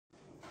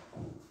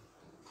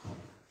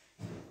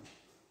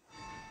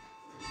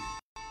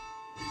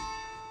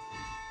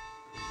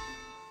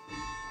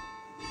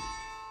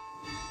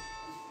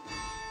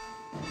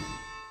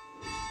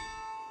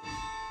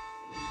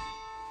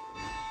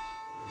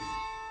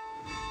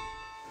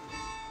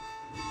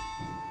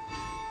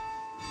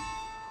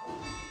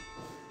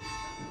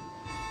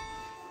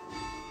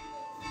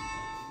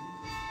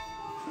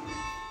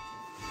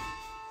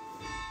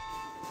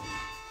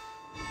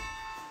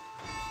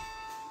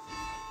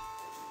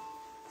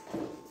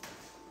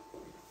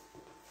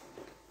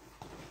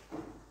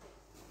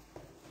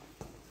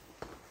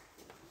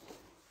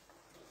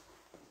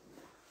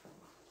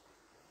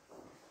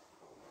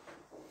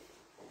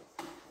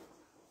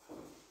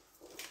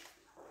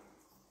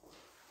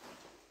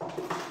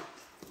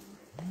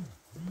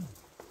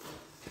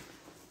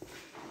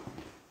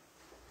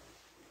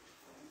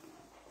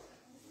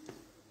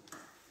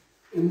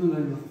In the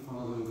name of the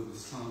Father, and of the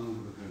Son, and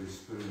of the Holy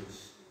Spirit.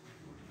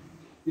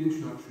 The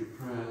introductory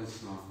prayers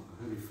are for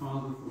the Holy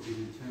Father, for his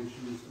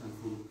intentions, and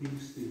for the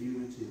peace, the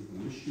unity, and the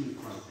mission of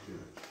Christ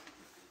Church,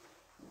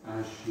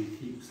 as she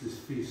keeps this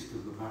feast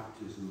of the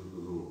baptism of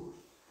the Lord,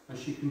 as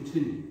she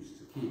continues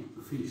to keep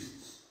the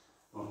feasts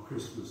of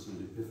Christmas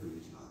and Epiphany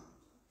time.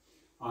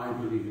 I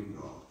believe in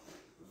God,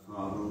 the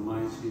Father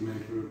Almighty,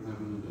 maker of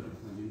heaven and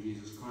earth, and in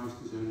Jesus Christ,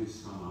 his only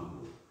Son, our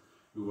Lord,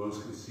 who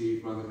was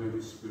conceived by the Holy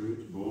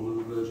Spirit, born of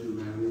the Virgin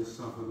Mary,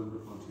 suffered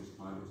under Pontius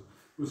Pilate,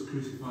 was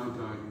crucified,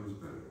 died, and was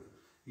buried.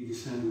 He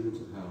descended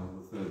into hell.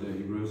 The third day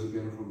he rose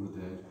again from the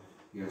dead.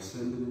 He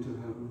ascended into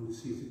heaven and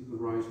is seated at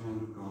the right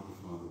hand of God the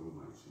Father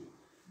Almighty.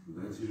 And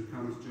thence he shall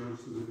come to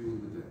judge the living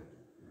and the dead.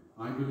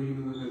 I believe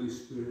in the Holy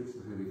Spirit,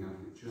 the Holy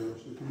Catholic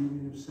Church, the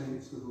communion of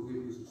saints, the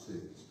forgiveness of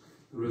sins,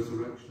 the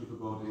resurrection of the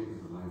body,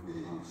 and the life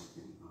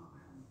everlasting.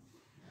 Amen.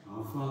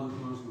 Our Father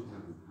who art in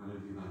heaven,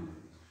 hallowed be thy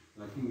name.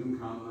 Thy kingdom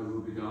come, thy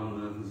will be done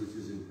on earth as it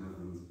is in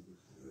heaven.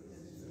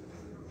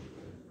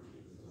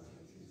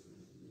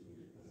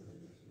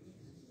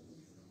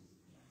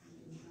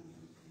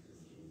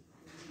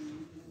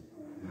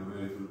 Hail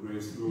Mary, full of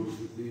grace, the Lord is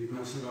with thee.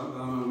 Blessed art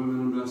thou among women,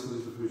 and blessed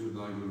is the fruit of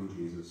thy womb,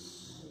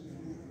 Jesus.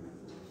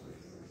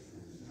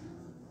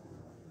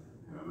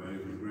 Hail Mary,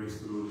 full of grace,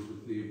 the Lord is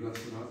with thee.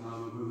 Blessed art thou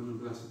among women, and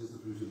blessed is the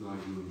fruit of thy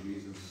womb,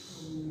 Jesus.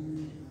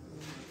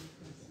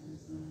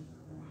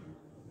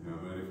 Hail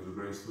Mary, full of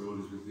grace, the Lord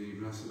is with thee.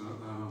 Blessed art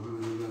thou among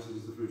women, and blessed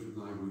is the fruit of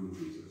thy womb,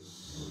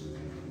 Jesus.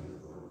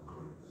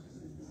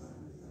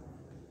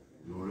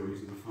 Glory be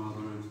to the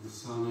Father, and to the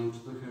Son, and to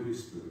the Holy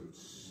Spirit.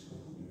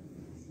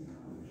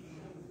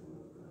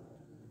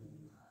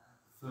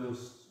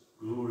 First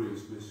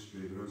glorious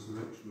mystery, the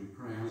resurrection, we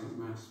pray as at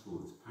Mass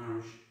for its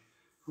parish,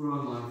 for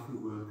our life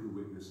and work and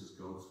witness as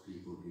God's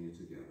people here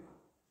together.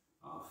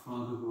 Our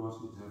Father who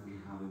art in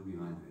heaven, hallowed be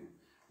thy name.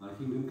 Thy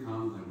kingdom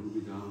come, thy will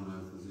be done on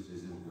earth as it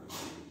is in heaven.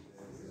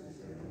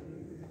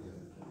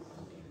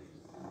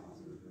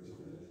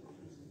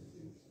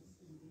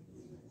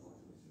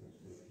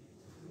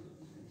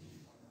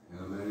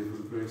 Hail Mary, full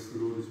of grace, the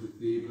Lord is with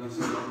thee.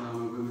 Blessed art thou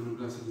among women, and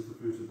blessed is the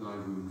fruit of thy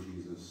womb,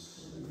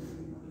 Jesus.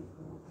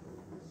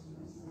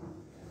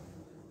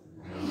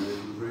 Hail Mary,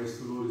 full of grace,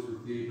 the Lord is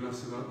with thee.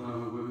 Blessed art thou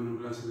among women, and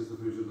blessed is the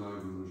fruit of thy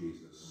womb,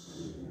 Jesus.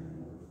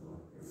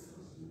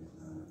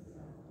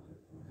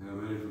 Hail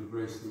Mary, full of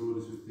grace, the Lord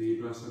is with thee.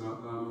 Blessed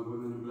art thou among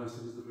women, and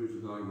blessed is the fruit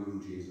of thy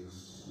womb,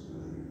 Jesus.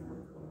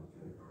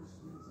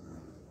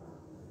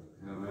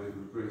 Hail Mary,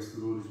 full of grace, the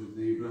Lord is with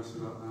thee. Blessed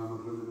art thou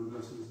among women, and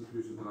blessed is the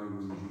fruit of thy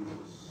womb,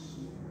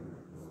 Jesus.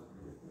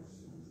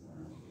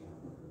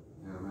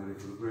 Hail Mary,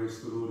 full of grace,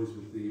 the Lord is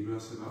with thee.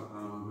 Blessed art thou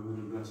among women,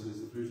 and blessed is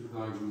the fruit of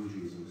thy womb,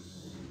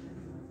 Jesus.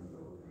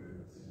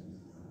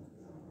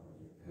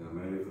 Hail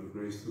Mary, full of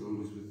grace, the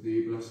Lord is with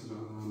thee. Blessed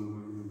art thou among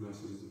women, and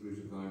blessed is the fruit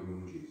of thy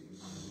womb,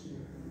 Jesus.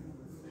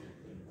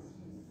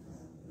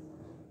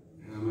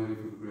 Hail Mary,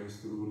 full of grace,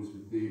 the Lord is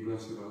with thee.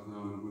 Blessed art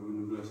thou among women,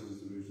 and blessed is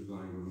the fruit of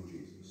thy womb,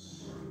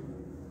 Jesus.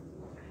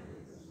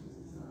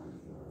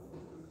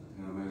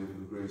 Hail Mary,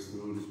 full of grace, the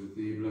Lord is with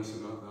thee.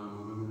 Blessed art thou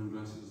among women, and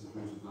blessed is the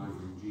fruit of thy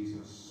womb,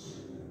 Jesus.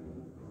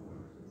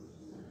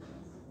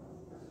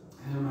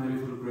 Hail Mary,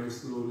 full of grace,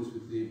 the Lord is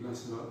with thee.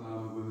 Blessed art thou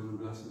among women, and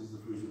blessed is the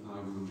fruit of thy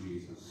womb,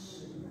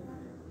 Jesus.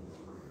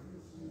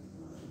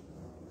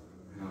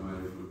 Hail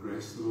Mary, full of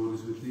grace, the Lord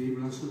is with thee.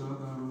 Blessed art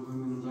thou among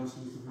women, and blessed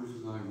is the fruit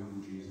of thy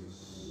womb, Jesus.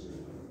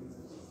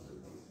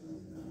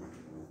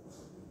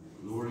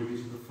 Glory be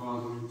to the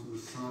Father, and to the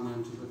Son,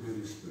 and to the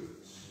Holy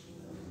Spirit.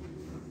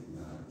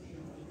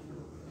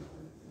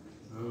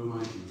 O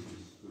my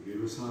Jesus,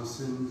 forgive us our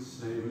sins,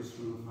 save us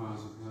from the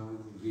fires of hell,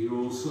 lead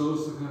all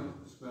souls to heaven,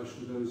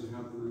 especially those who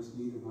have the most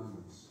need of thy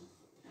mercy.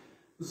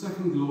 The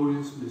second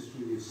glorious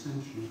mystery, the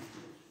Ascension.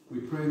 We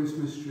pray this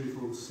mystery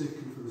for the sick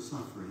and for the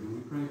suffering, and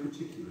we pray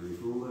particularly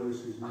for all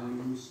those whose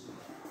names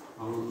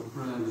are on the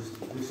prayer list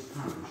of this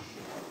parish,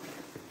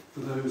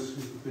 for those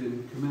who have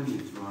been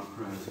commended to our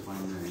prayers by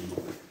name,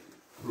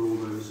 for all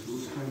those who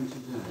will spend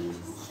today in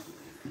hospital.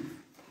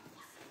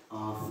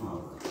 Our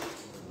Father,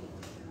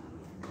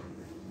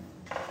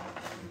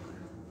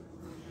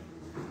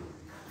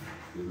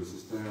 give us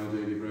this day our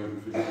daily bread,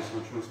 and forgive us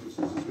our trespasses,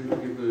 as we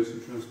forgive those who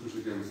trespass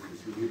against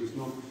us. And lead us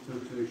not into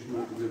temptation,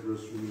 but deliver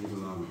us from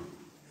evil. Amen.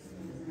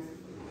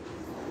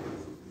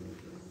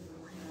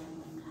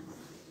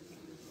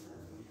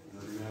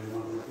 Holy Mary,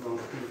 Mother of God,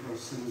 pray for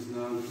us sinners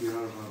now and at the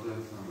hour of our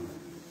death. Amen.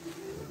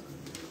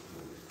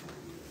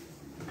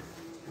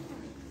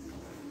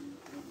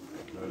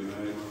 Holy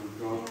Mary, Mother of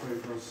God, pray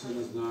for us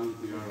sinners now and at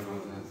the hour of our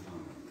death. Amen.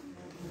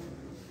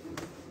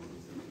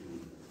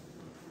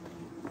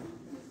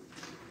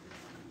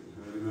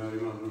 Mary,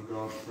 Mother of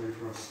God, pray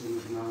for us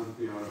sinners now and at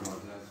the hour of our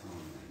death.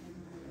 Amen.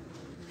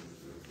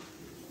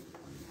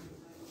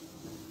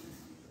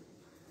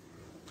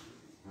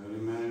 Holy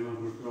Mary,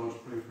 Mother of God,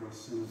 pray for us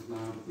sinners now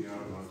and at the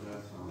hour of our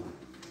death. Amen.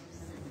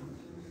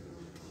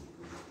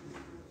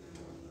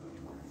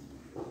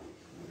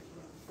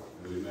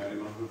 Holy Mary,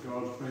 Mother of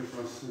God, pray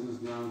for us sinners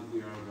now and at the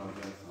hour of our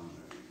death. Amen.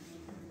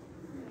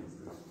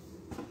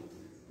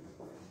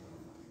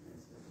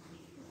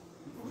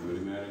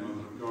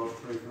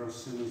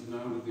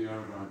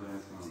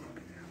 death. Amen.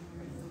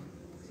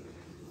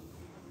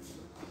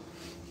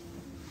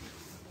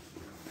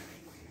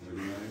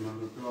 Holy Mary,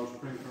 Mother of God,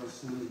 pray for us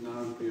sinners now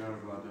and at the hour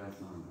of our death.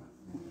 Amen.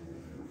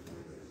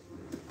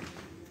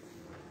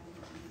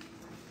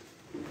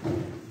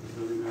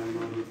 Holy Mary,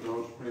 Mother of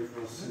God, pray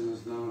for us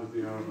sinners now and at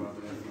the hour of our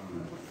death.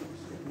 Amen.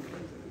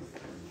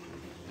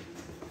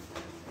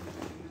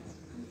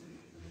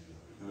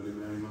 Holy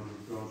Mary, Mother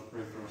of God,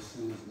 pray for us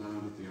sinners now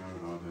and at the hour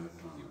of our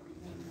death. Amen.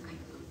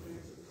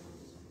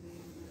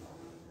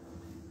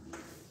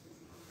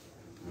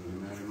 Holy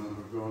Mary,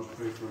 Mother of God,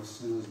 pray for us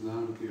sinners now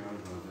and at the hour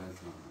of our death.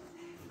 Amen.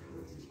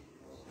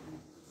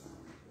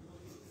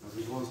 As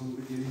it was in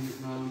the beginning, is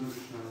now, and ever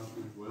shall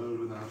be, world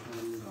without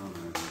end.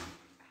 Amen.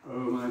 O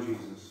my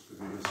Jesus,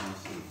 forgive us our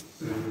sins,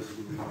 save us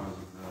from the fires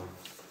of hell.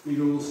 Lead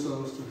all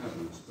souls to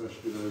heaven,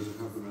 especially those who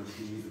have the most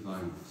need of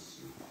thy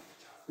mercy.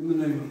 In the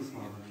name of the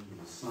Father, and of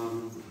the Son,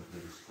 and of the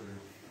Holy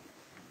Spirit.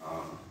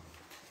 Amen.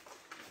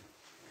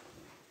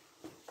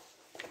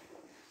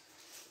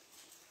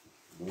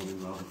 Morning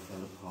rather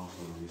fell apart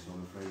on me, so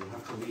I'm afraid we'll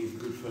have to leave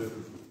the good folk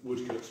of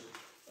Woodcote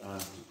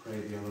to pray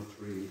the other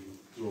three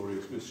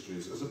glorious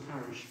mysteries. As a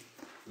parish,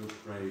 we'll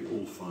pray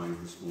all five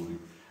this morning.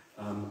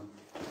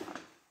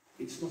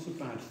 It's not a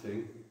bad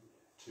thing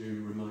to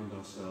remind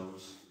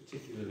ourselves,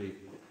 particularly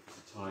at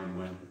a time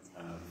when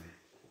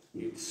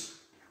it's,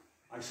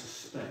 I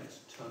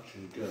suspect, touch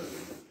and go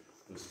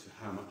as to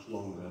how much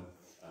longer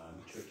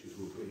churches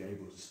will be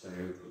able to stay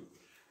open.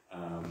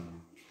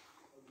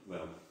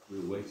 Well,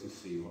 we'll wait and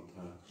see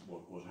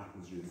what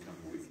happens during the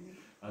coming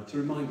week. To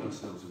remind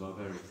ourselves of our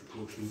various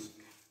precautions,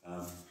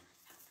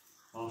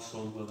 mask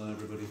on, well done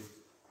everybody.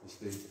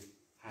 There's the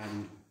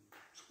hand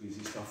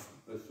squeezy stuff,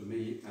 both for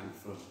me and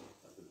for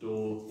at the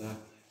door there.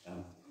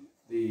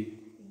 The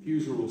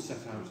pews are all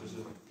set out as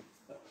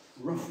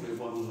roughly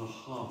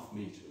 1.5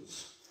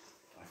 metres.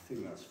 I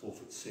think that's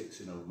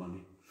 4'6" in old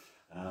money.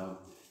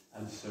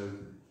 And so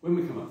when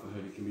we come up for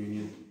Holy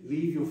Communion,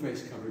 leave your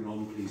face covering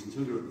on, please,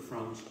 until you're at the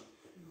front.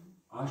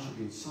 I shall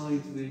be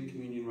inside the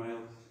communion rail,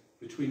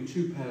 between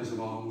two pairs of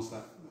arms.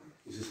 That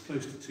is as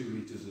close to 2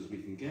 metres as we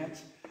can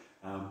get.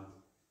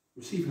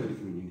 Receive Holy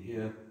Communion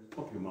here,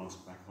 pop your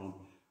mask back on,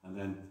 and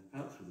then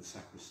out through the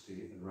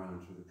sacristy and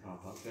round through the car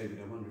park. David,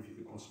 I wonder if you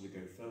could possibly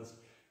go first,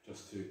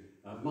 just to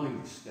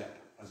mind the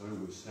step, as I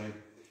always say.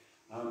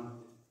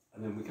 And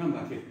then we come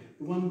back in.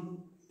 The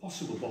one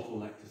possible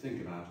bottleneck to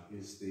think about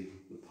is the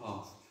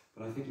path,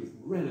 but I think with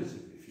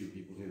relatively few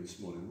people here this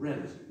morning,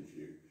 relatively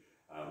few,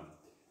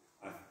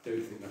 I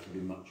don't think that will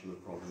be much of a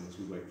problem as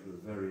we wait for the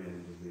very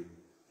end of the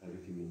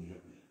Holy Communion.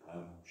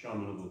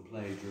 Shamana will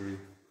play during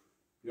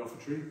the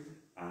offertory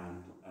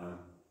and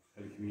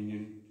Holy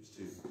Communion, just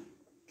to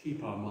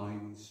keep our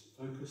minds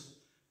focused.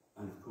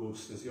 And of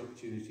course, there's the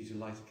opportunity to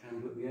light a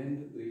candle at the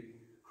end, at the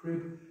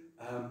crib.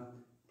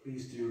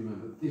 Please do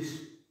remember,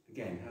 this,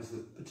 again, has the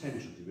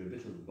potential to be a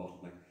bit of a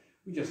bottleneck.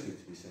 We just need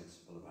to be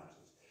sensible about it.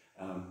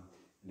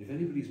 And if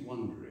anybody's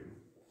wondering,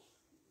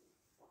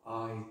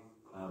 I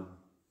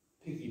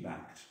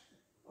piggybacked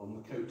on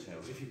the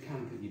coattails, if you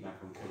can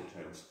piggyback on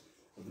coattails,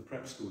 of the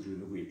prep school during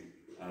the week.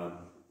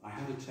 I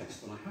had a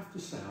test, and I have to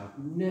say I've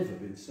never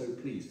been so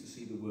pleased to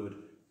see the word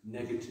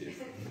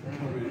negative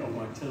coming on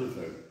my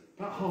telephone.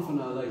 About half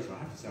an hour later, I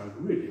have to say I was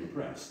really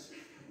impressed.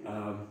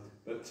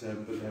 But there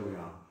we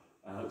are.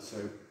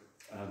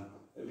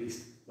 At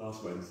least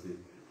last Wednesday.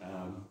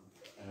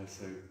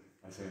 So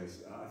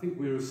I think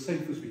we're as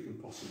safe as we can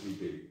possibly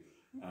be.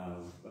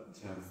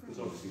 Because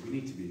obviously we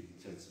need to be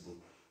sensible.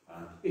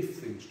 If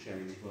things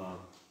change, well,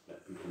 I'll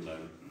let people know.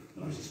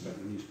 And I suspect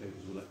the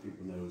newspapers will let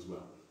people know as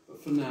well.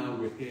 But for now,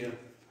 we're here,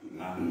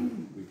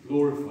 and we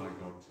glorify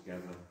God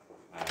together,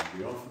 and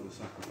we offer the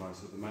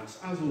sacrifice of the Mass,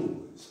 as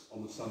always,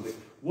 on the Sunday.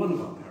 One of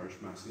our parish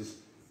Masses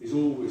is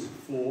always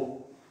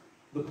for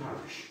the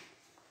parish,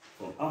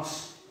 for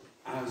us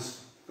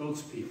as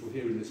God's people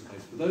here in this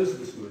place, for those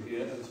of us who are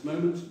here at this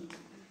moment,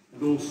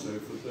 and also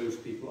for those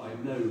people. I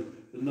know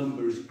the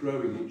number is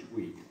growing each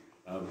week.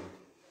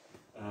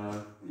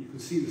 You can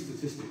see the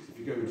statistics if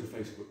you go into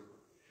Facebook.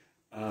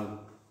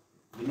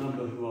 The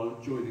number who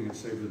are joining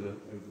us over the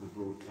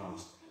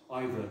broadcast,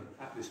 either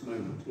at this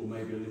moment or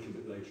maybe a little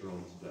bit later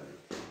on today.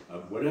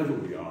 Wherever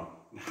we are,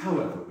 and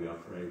however we are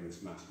praying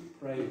this Mass, we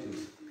pray it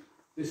as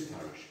this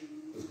parish,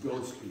 as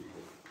God's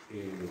people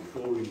in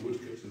Goring,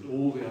 Woodcote and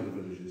all the other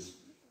villages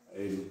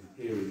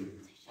here in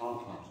our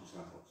part of South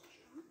Oxfordshire.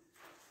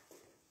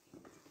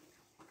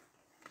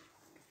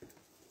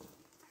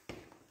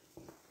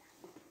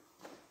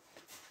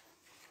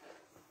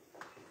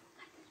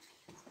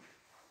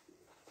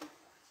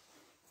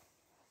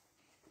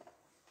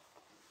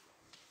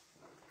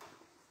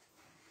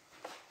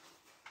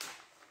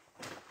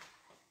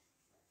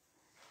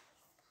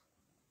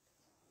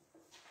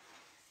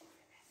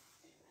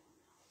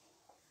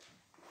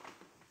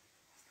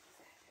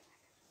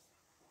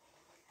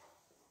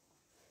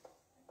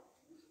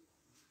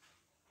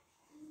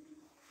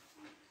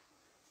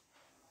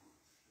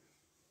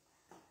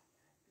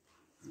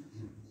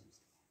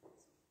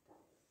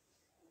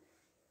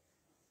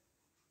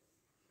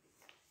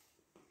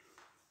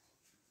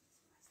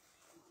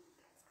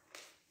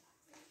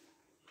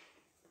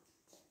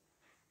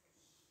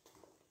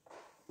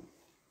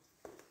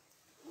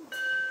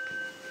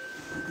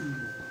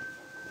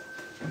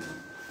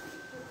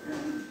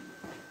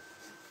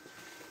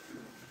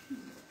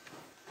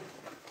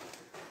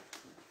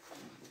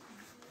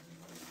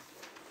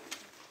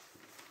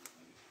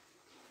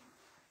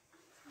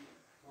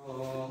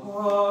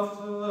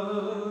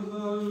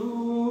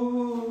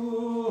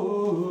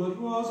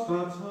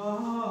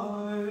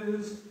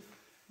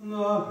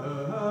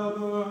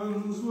 The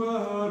heavens were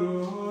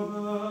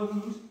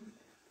opened,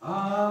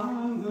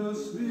 and the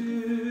Spirit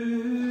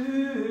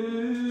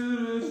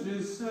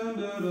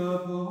descended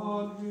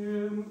upon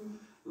him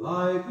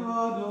like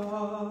a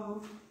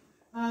dove,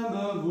 and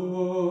the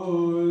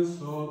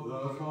voice of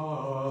the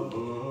Father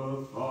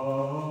thundered.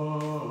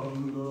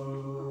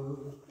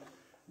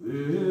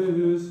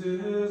 This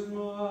is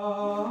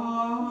my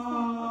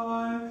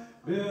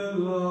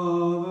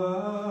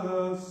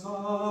beloved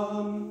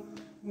Son,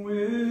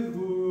 with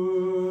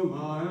whom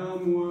I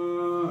am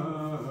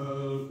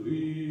well pleased.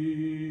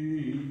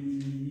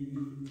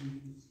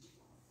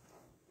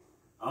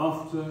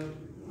 After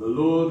the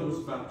Lord was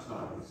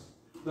baptized,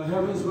 the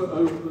heavens were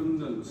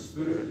opened, and the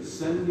Spirit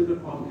descended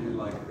upon him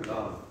like a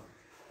dove,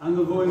 and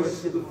the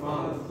voice of the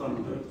Father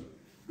thundered,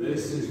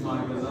 "This is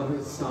my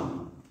beloved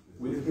Son,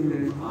 with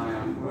whom I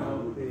am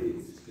well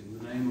pleased." In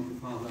the name of the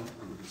Father,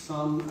 and of the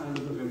Son, and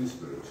of the Holy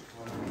Spirit.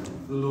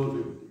 Amen. The Lord be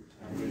with you.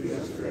 And with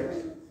your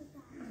spirit.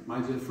 My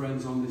dear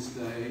friends, on this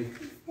day,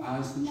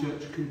 as the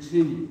Church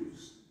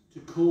continues to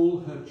call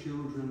her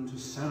children to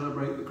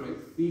celebrate the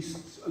great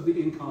feasts of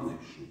the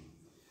Incarnation,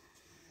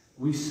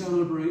 we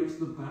celebrate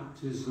the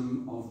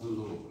baptism of the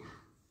Lord,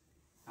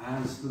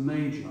 as the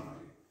Magi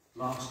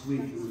last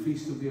week in the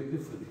Feast of the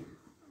Epiphany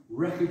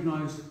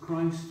recognized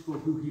Christ for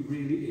who he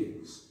really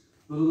is,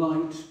 the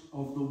light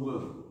of the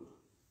world.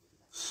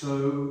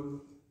 So,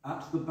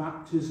 at the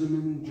baptism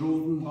in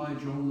Jordan by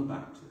John the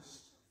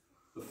Baptist,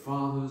 the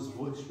Father's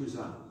voice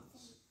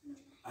resounds,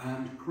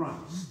 and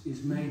Christ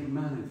is made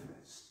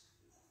manifest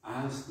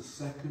as the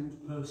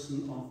second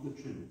person of the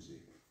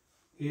Trinity,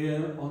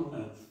 here on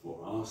earth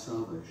for our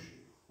salvation.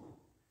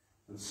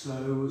 And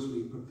so, as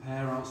we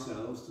prepare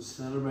ourselves to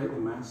celebrate the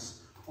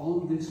Mass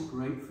on this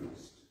great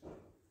feast,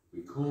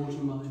 we call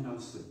to mind our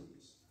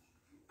sins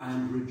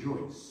and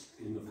rejoice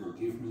in the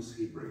forgiveness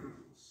he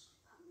brings.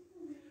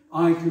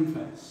 I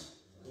confess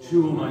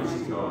to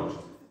Almighty God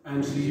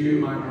and to you,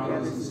 my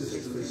brothers and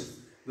sisters,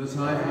 that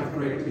I have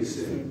greatly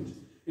sinned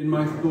in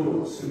my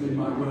thoughts and in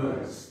my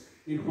words,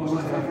 in what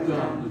I have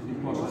done and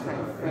in what I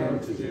have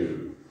failed to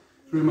do,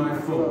 through my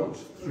fault,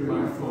 through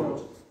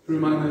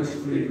my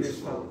most grievous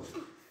fault.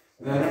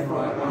 Therefore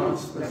I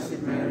ask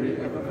Blessed Mary,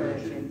 ever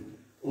Virgin,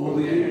 all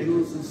the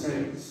angels and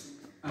saints,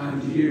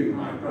 and you,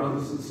 my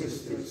brothers and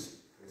sisters,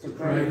 to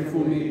pray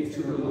for me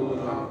to the Lord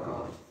our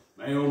God.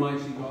 May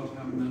Almighty God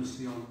have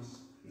mercy on us,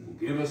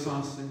 forgive us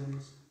our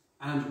sins,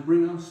 and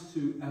bring us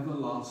to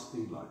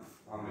everlasting life.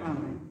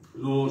 Amen.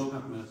 Lord,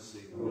 have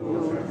mercy.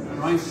 Lord, have mercy.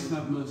 Christ,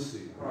 have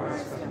mercy.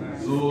 Christ, have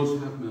mercy. Lord,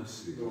 have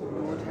mercy.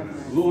 Lord, have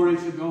mercy. Glory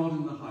to God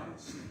in the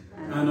highest,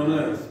 and on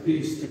earth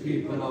peace to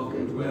people of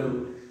good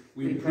will.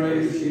 We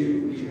praise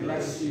you, we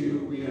bless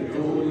you, we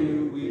adore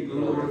you, we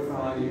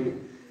glorify you.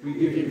 We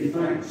give you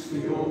thanks for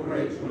your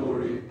great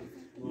glory.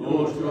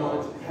 Lord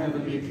God,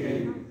 heavenly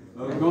King,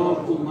 O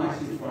God,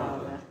 almighty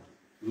Father,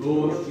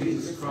 Lord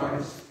Jesus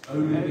Christ,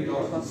 only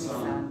begotten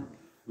Son,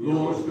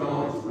 Lord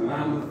God,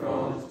 Lamb of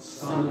God,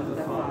 Son of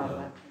the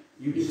Father,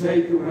 you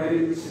take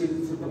away the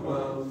sins of the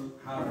world,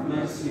 have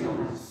mercy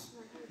on us.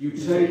 You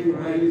take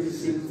away the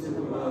sins of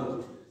the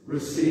world,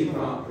 receive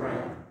our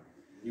prayer.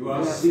 You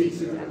are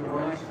seated at the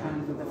right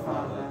hand of the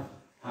Father,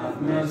 have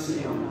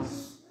mercy on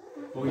us.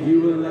 For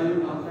you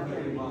alone are the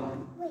Holy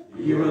One,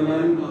 you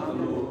alone are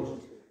the Lord,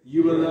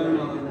 you alone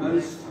are the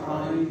Most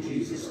High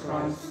Jesus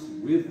Christ,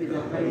 with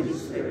the Holy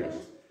Spirit,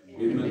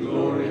 in the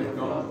glory of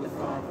God the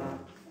Father.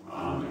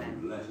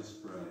 Amen. Let us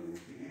pray.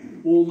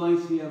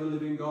 Almighty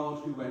ever-living God,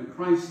 who when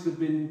Christ had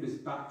been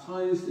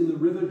baptized in the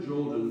river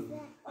Jordan,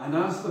 and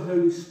as the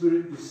Holy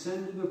Spirit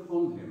descended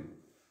upon him,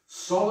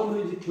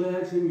 solemnly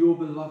declared him your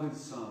beloved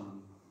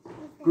Son,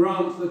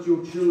 grant that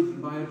your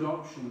children by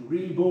adoption,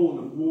 reborn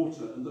of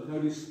water and the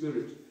Holy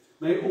Spirit,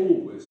 may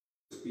always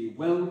be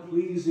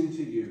well-pleasing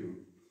to you.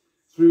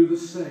 Through the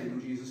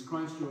same Jesus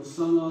Christ, your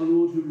Son, our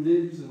Lord, who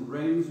lives and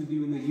reigns with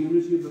you in the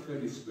unity of the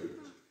Holy Spirit,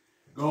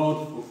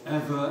 God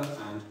forever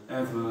and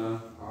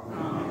ever.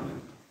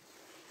 Amen.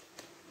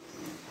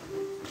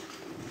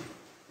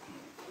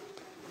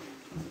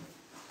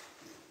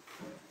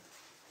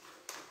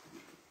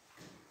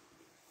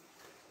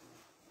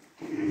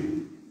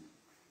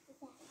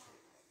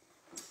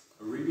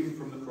 A reading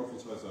from the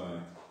prophet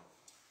Isaiah.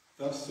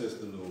 Thus says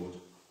the Lord,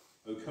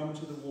 O come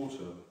to the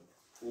water,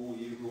 all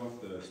you who are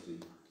thirsty.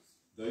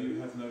 Though you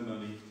have no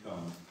money,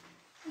 come.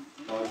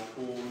 Buy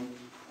corn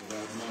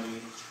without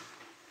money,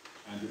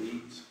 and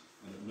eat,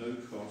 and at no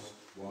cost,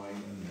 wine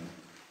and milk.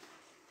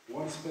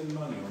 Why spend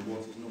money on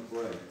what is not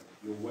bread,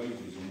 your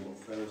wages on what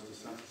fails to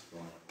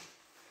satisfy?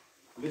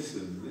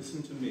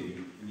 Listen to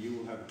me, and you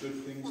will have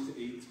good things to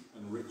eat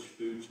and rich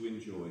food to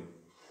enjoy.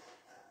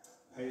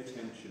 Pay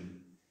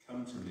attention,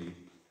 come to me,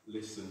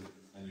 listen,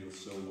 and your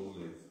soul will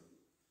live.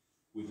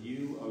 With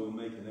you I will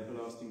make an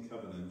everlasting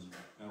covenant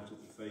out of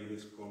the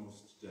favours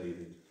promised to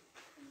David.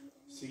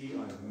 See,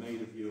 I have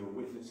made of you a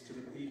witness to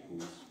the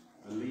peoples,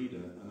 a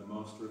leader and a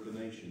master of the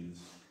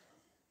nations.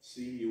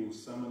 See, you will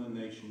summon a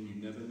nation you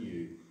never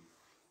knew.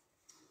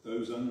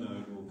 Those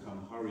unknown will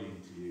come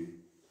hurrying to you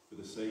for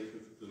the sake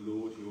of the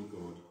Lord your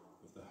God,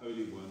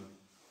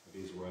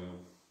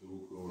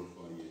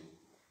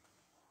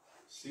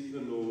 Seek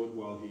the Lord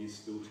while he is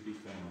still to be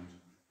found.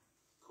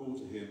 Call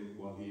to him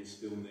while he is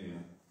still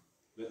near.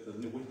 Let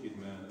the wicked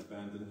man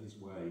abandon his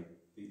way,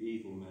 the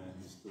evil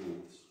man his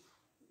thoughts.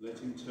 Let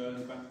him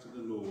turn back to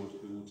the Lord,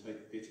 who will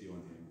take pity on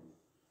him,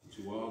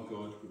 to our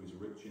God, who is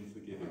rich in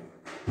forgiving.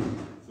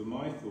 For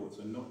my thoughts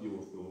are not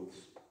your thoughts,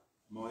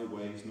 my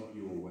ways not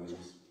your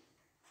ways.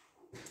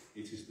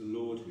 It is the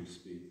Lord who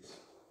speaks.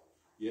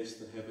 Yes,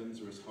 the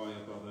heavens are as high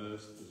above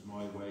earth as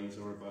my ways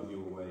are above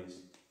your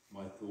ways,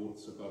 my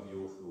thoughts above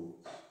your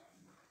thoughts.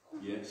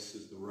 Yes,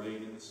 as the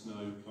rain and the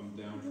snow come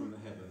down from the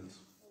heavens,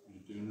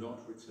 and do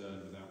not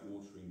return without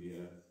watering the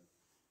earth,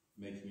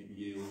 making it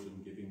yield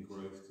and giving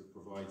growth to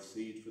provide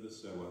seed for the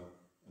sower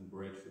and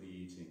bread for the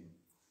eating.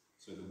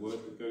 So the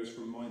word that goes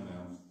from my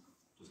mouth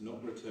does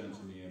not return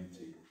to me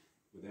empty,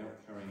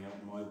 without carrying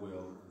out my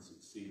will and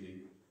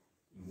succeeding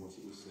in what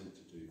it was sent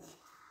to do.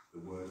 The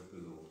word of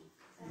the Lord.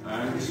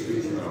 Thanks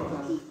be to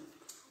God.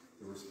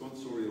 The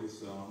responsorial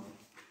psalm.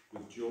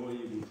 With joy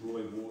you will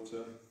draw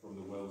water from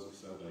the wells of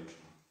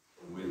salvation.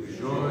 With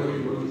joy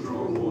you will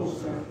draw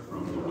water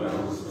from the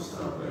wells of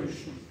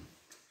salvation.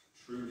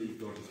 Truly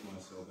God is my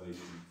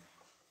salvation.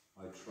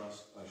 I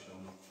trust I shall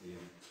not fear.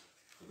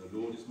 For the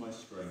Lord is my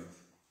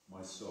strength,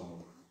 my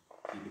song.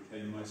 He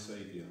became my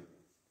saviour.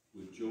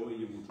 With joy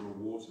you will draw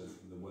water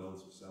from the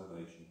wells of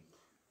salvation.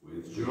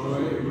 With joy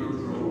you will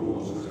draw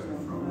water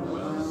from the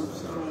wells of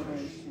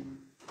salvation.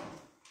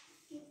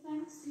 Give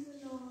thanks to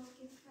the Lord,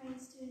 give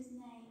praise to his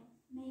name.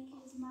 Make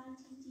his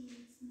mighty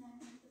deeds known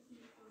to the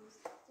peoples.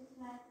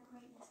 Declare the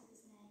greatness of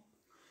his name.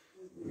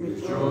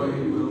 With joy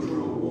you will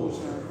draw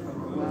water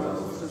from the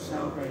wells of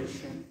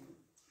salvation.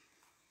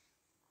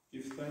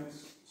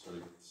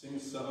 Sing a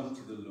psalm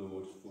to the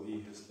Lord, for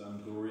he has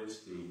done glorious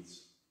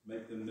deeds.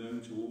 Make them known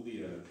to all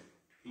the earth.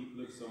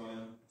 People of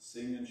Zion,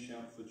 sing and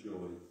shout for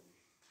joy.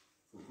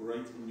 For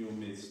great in your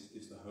midst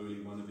is the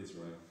Holy One of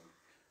Israel.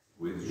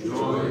 With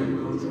joy you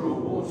will draw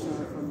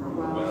water from the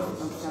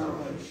wells of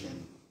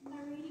salvation.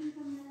 A reading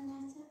from the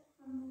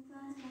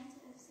first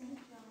letter of St.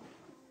 John.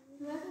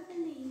 Whoever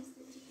believes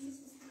that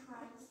Jesus is the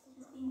Christ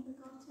has been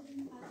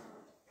begotten by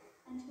God,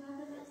 and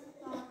whoever loves the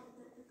Father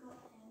that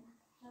begot him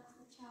loves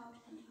the child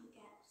and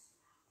forgets.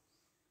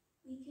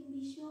 We can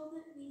be sure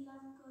that we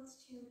love God's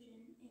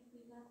children if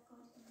we love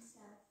God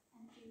himself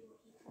and do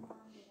what he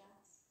commanded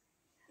us.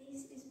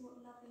 This is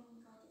what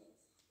loving God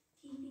is,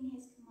 keeping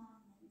his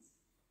commandments.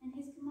 And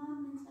his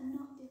commandments are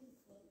not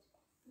difficult,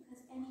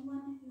 because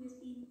anyone who has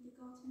been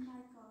begotten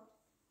by God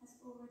has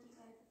already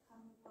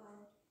overcome the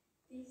world.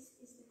 This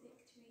is the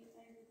victory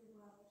over the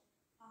world,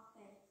 our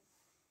faith.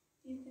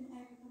 Who can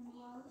overcome the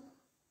world?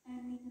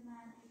 Only the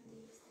man who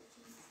believes that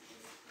Jesus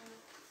is the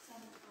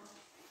Son of God,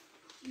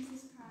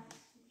 Jesus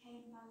Christ, who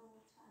came by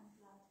water and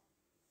blood.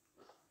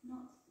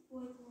 Not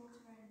with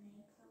water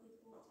only, but with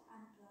water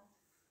and blood.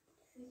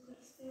 With the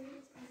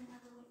Spirit as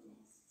another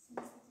witness,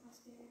 since the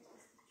Spirit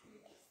is the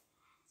truth.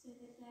 So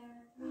that there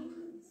are three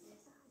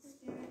witnesses, the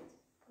Spirit,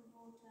 the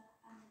water,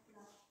 and the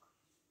blood.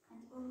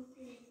 And all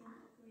three of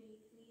them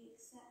agree. We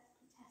accept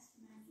the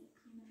testimony of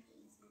human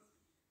witnesses,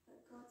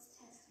 but God's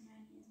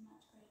testimony is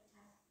much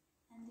greater.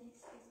 And this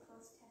is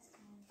God's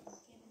testimony,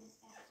 given as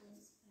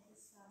evidence for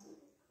his Son,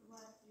 the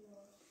word of the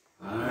Lord.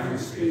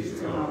 Thanks be to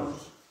God.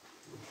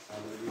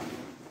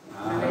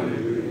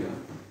 Alleluia.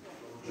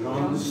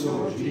 John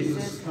saw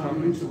Jesus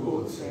coming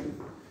towards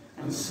him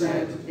and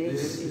said,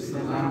 "This is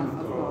the Lamb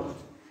of God,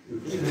 who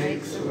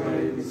takes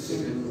away the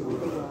sin of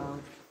the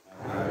world."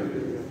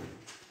 Alleluia.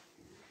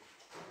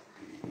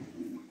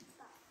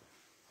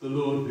 The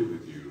Lord be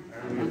with you.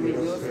 And with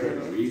your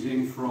spirit. A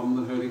reading from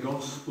the Holy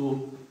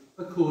Gospel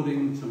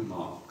according to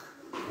Mark.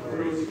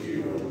 Glory to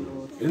you, O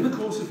Lord. In the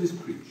course of his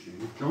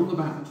preaching, John the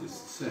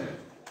Baptist said,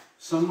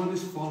 "Someone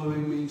is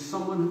following me,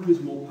 someone who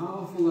is more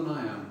powerful than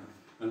I am,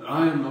 and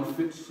I am not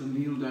fit to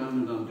kneel down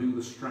and undo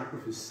the strap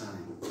of his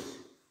sandals.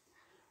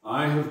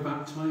 I have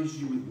baptized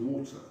you with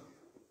water,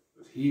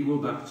 but he will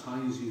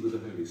baptize you with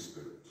the Holy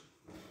Spirit."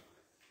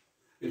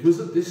 It was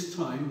at this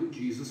time that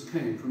Jesus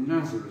came from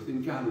Nazareth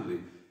in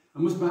Galilee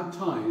and was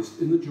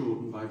baptized in the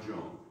Jordan by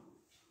John.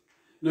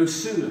 No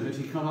sooner had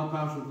he come up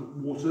out of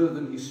the water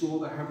than he saw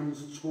the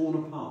heavens torn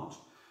apart,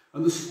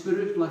 and the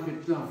Spirit like a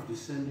dove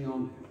descending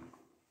on him.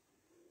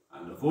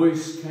 And a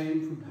voice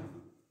came from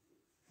heaven,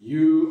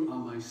 "You are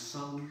my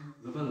Son,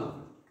 the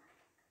Beloved.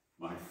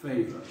 My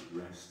favour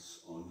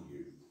rests on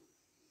you."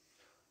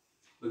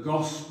 The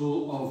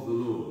Gospel of the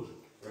Lord.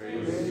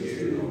 Praise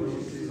to you, Lord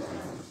Jesus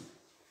Christ.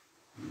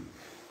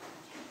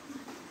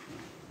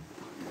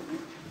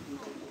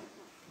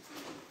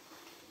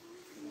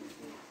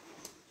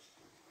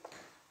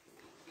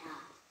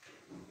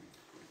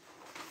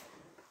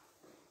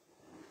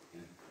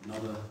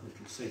 Another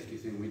little safety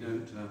thing, we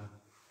don't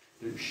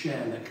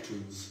share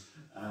lecterns.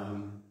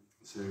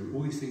 So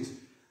all these things,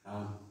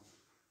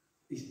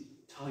 these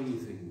tiny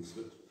things,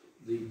 but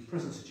the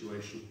present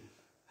situation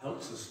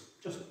helps us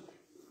just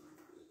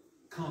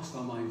cast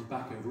our minds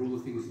back over all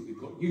the things that we've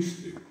got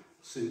used to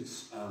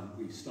since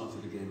we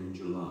started again in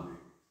July.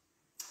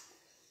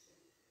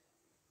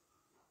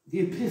 The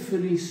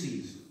Epiphany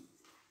season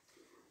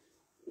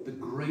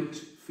great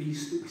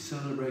feast that we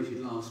celebrated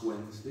last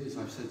Wednesday, as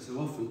I've said so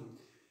often,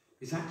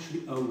 is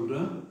actually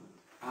older,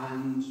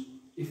 and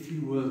if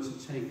you were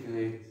to take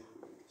a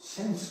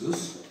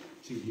census,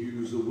 to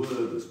use a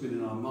word that's been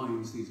in our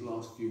minds these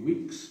last few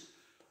weeks,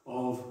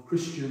 of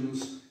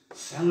Christians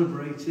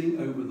celebrating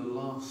over the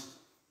last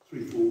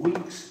 3-4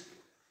 weeks,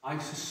 I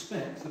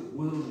suspect that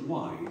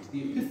worldwide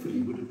the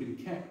Epiphany would have been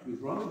kept with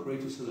rather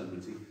greater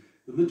solemnity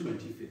than the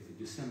 25th of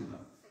December.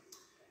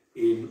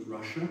 In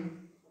Russia,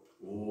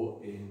 or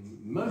in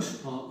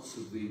most parts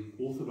of the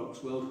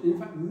Orthodox world, in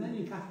fact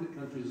many Catholic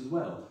countries as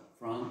well,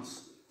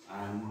 France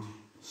and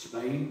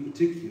Spain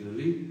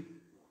particularly,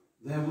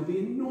 there will be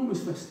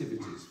enormous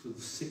festivities for the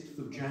 6th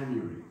of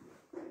January.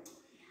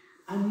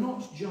 And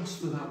not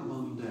just for that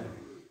one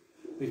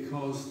day,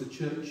 because the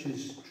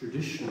Church's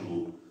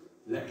traditional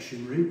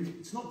lectionary,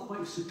 it's not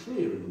quite so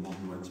clear in the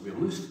modern one, to be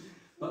honest,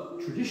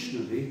 but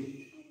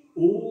traditionally,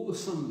 all the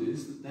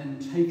Sundays that then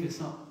take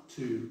us up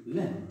to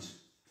Lent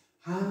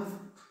have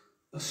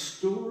a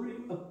story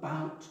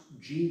about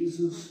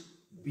Jesus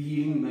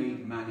being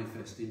made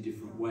manifest in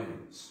different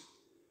ways.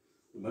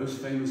 The most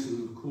famous of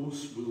them, of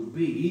course, will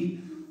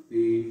be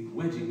the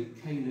wedding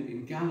at Cana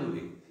in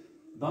Galilee,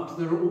 but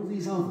there are all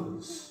these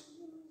others,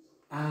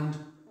 and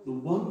the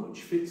one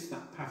which fits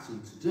that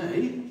pattern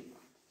today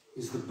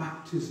is the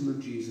baptism of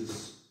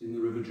Jesus in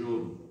the River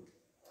Jordan.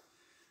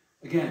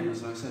 Again,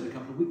 as I said a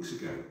couple of weeks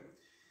ago,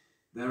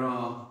 there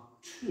are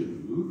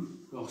 2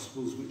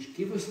 Gospels which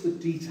give us the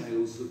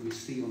details that we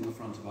see on the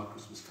front of our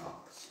Christmas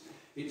cards.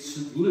 It's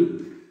St.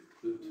 Luke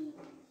that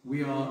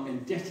we are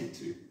indebted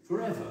to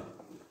forever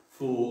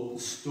for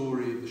the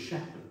story of the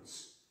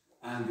shepherds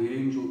and the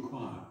angel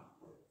choir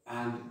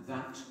and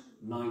that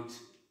night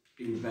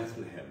in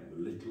Bethlehem, the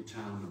little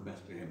town of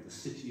Bethlehem, the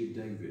city of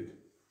David.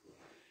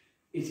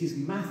 It is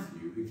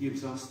Matthew who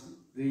gives us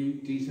the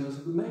details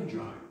of the Magi.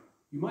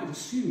 You might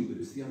assume that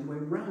it's the other way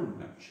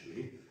around,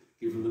 actually,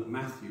 given that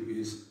Matthew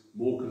is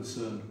more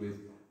concerned with,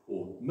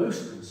 or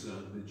most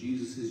concerned with,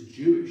 Jesus'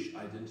 Jewish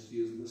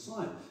identity as the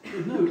Messiah.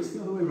 But no, it's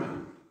the other way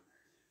around.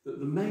 That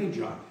the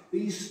Magi,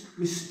 these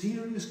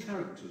mysterious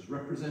characters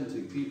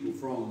representing people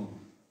from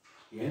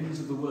the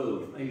ends of the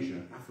world, from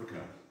Asia,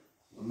 Africa,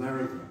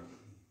 America,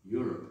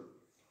 Europe,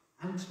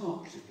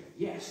 Antarctica,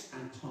 yes,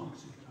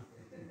 Antarctica,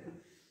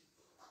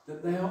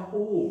 that they are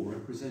all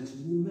represented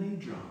in the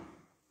Magi,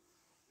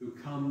 who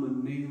come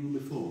and kneel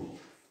before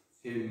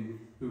him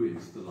who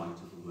is the light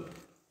of the world.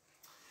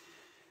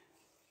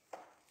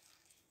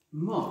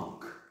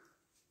 Mark,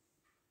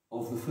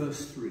 of the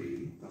first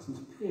 3, doesn't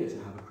appear to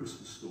have a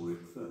Christmas story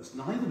at first.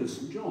 Neither does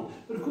St. John.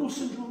 But of course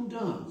St. John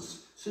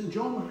does. St.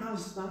 John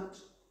has that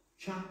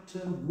chapter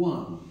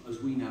 1,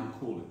 as we now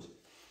call it.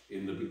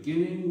 In the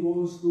beginning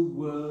was the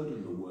Word,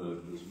 and the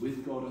Word was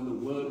with God, and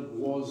the Word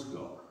was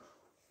God.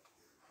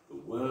 The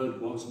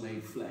Word was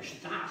made flesh.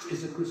 That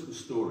is a Christmas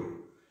story,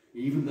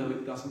 even though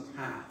it doesn't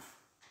have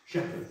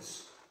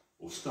shepherds,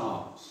 or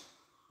stars,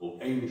 or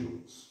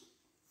angels.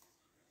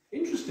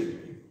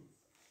 Interestingly,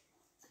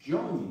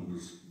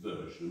 John's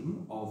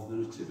version of the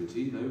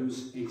Nativity,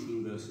 those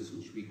 18 verses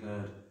which we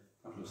heard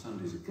a couple of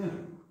Sundays ago,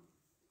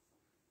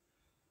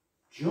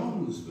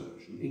 John's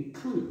version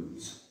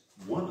includes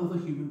one other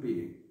human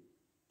being.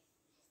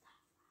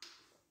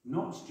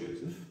 Not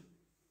Joseph,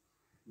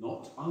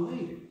 not Our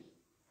Lady,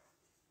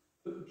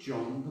 but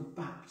John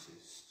the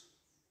Baptist.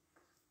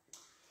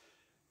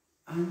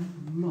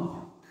 And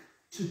Mark.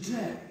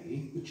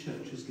 Today, the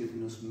Church has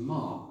given us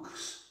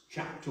Mark's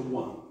chapter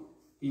 1.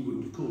 He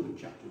wouldn't have called it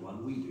chapter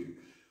 1, we do.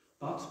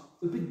 But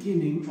the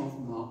beginning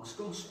of Mark's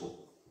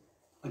Gospel.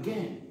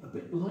 Again, a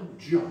bit like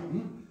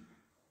John,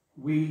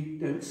 we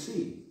don't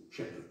see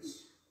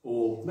shepherds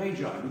or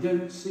magi. We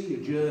don't see a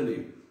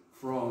journey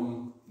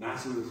from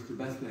Nazareth to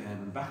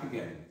Bethlehem and back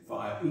again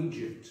via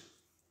Egypt.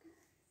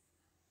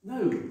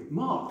 No,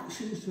 Mark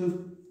seems to have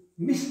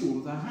missed all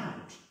of that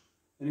out.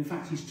 And in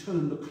fact, he's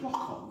turned the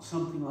clock on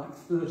something like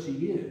 30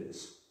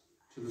 years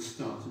to the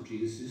start of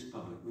Jesus'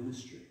 public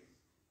ministry.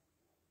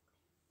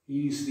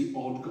 He's the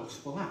odd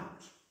gospel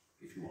out,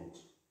 if you want.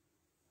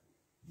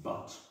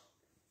 But,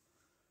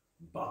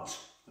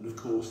 and of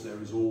course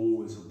there is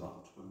always a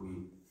but when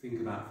we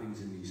think about things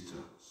in these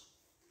terms.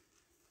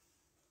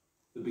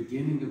 The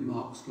beginning of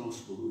Mark's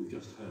Gospel that we've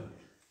just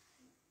heard,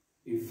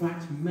 in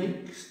fact,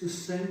 makes the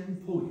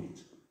same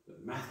point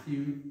that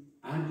Matthew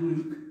and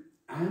Luke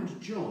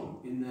and John,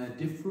 in their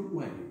different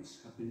ways,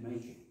 have been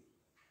making.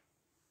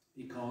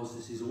 Because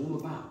this is all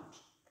about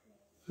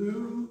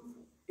who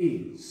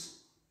is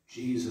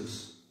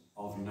Jesus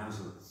of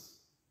Nazareth.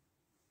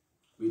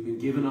 We've been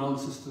given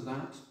answers to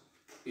that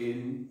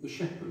in the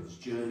shepherd's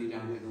journey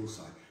down the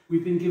hillside.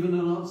 We've been given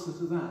an answer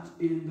to that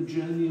in the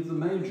journey of the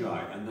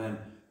Magi, and then,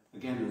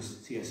 again, as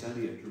T.S.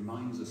 Eliot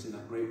reminds us in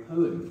that great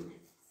poem,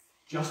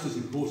 just as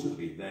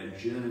importantly, their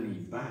journey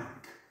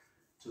back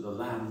to the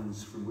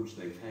lands from which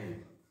they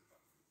came.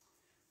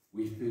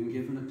 We've been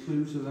given a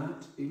clue to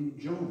that in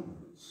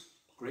John's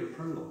great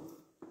prologue.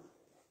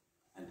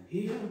 And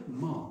here,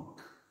 Mark,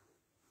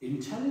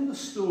 in telling the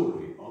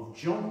story of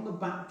John the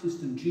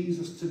Baptist and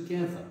Jesus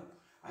together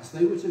as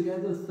they were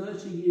together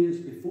 30 years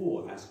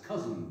before as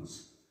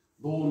cousins,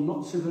 born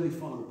not so very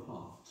far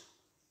apart.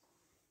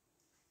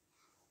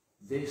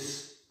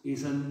 This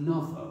is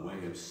another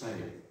way of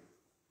saying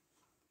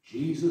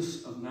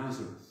Jesus of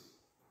Nazareth,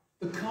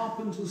 the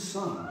carpenter's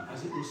son,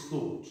 as it was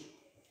thought,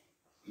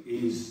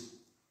 is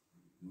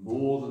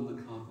more than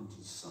the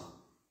carpenter's son.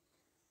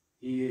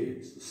 He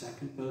is the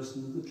second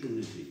person of the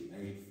Trinity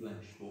made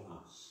flesh for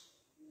us.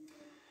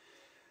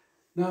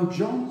 Now,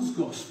 John's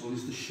Gospel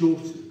is the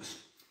shortest.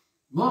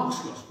 Mark's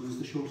Gospel is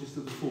the shortest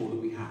of the four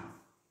that we have.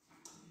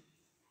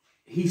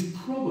 He's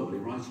probably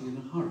writing in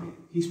a hurry.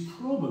 He's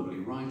probably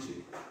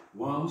writing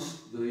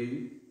whilst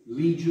the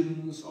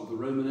legions of the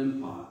Roman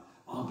Empire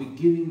are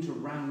beginning to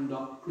round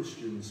up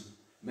Christians,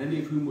 many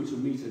of whom were to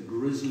meet a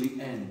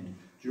grisly end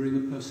during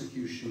the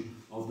persecution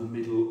of the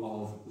middle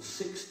of the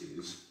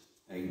 60s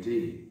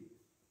AD.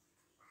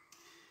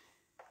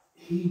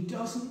 He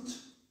doesn't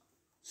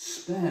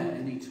spare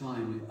any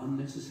time with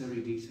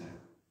unnecessary detail.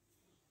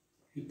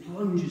 He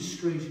plunges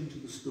straight into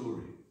the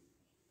story.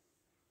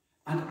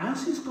 And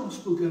as his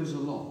gospel goes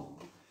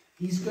along,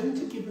 he's going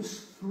to give us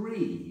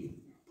 3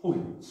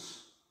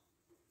 points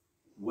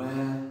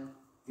where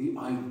the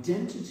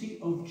identity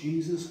of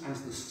Jesus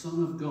as the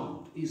Son of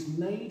God is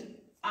made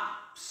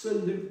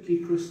absolutely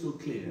crystal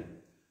clear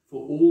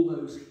for all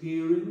those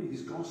hearing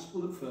his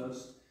gospel at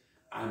first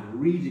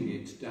and reading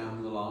it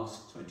down the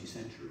last 20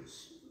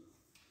 centuries.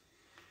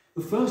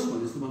 The first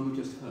one is the one we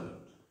just heard.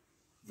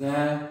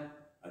 There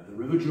at the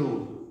River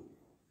Jordan,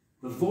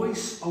 the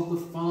voice of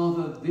the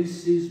Father,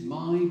 "This is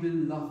my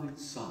beloved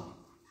Son."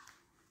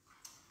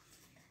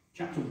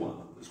 Chapter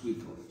 1, as we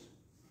call it.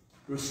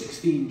 There are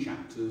 16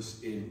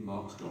 chapters in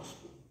Mark's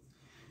Gospel.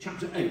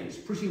 Chapter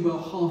 8, pretty well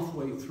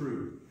halfway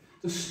through,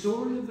 the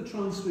story of the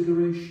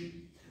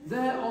Transfiguration.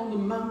 There on the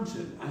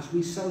mountain, as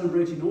we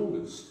celebrate in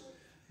August,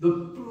 the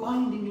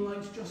blinding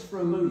light just for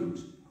a moment,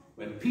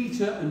 when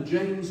Peter and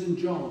James and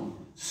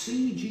John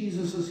see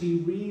Jesus as he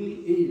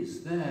really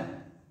is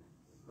there,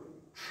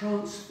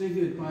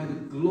 transfigured by the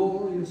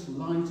glorious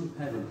light of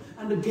heaven.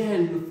 And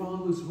again, the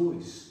Father's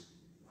voice,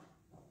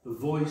 the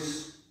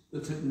voice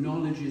that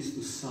acknowledges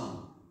the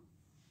Son.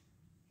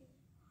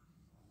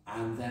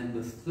 And then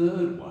the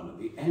third one at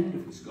the end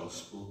of his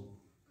Gospel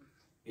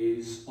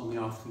is on the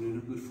afternoon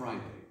of Good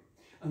Friday.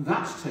 And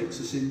that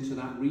takes us into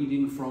that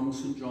reading from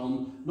St.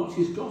 John, not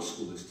his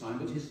Gospel this time,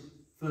 but his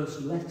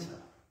first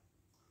letter.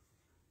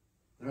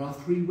 There are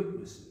 3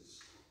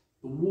 witnesses,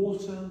 the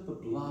water, the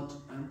blood,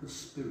 and the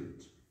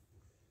Spirit.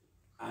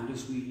 And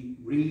as we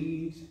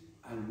read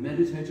and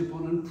meditate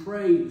upon and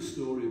pray the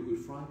story of Good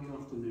Friday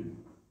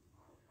afternoon,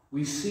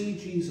 we see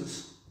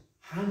Jesus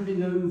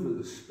handing over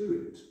the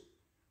Spirit,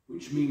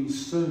 which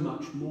means so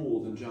much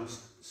more than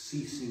just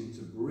ceasing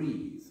to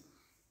breathe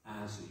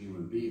as a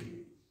human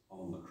being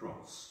on the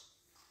cross.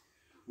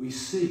 We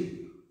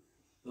see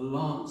the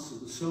lance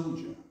of the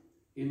soldier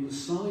in the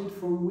side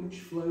from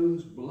which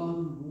flows blood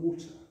and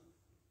water,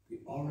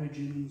 the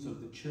origins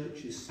of the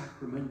church's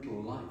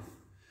sacramental life.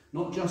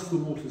 Not just the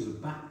waters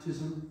of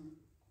baptism,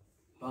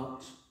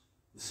 but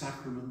the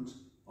sacrament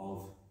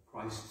of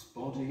Christ's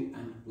body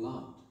and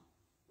blood.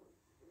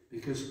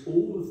 Because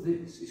all of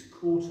this is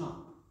caught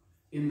up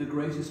in the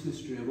greatest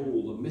mystery of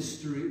all, the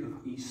mystery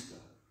of Easter.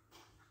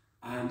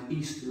 And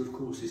Easter, of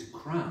course, is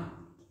crowned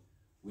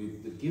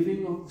with the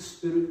giving of the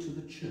Spirit to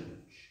the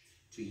church,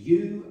 to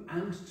you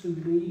and to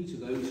me, to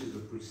those who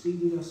have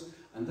preceded us,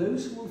 and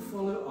those who will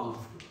follow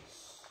after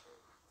us.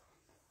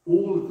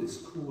 All of this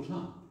caught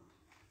up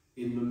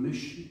in the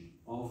mission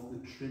of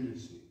the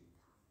Trinity,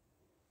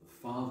 the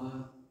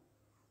Father,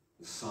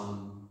 the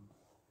Son,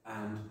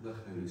 and the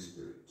Holy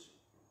Spirit.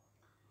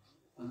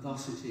 And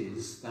thus it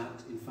is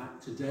that, in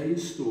fact,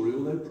 today's story,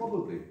 although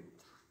probably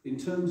in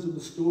terms of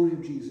the story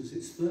of Jesus,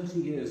 it's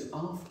 30 years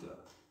after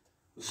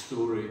the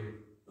story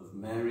of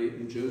Mary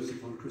and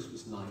Joseph on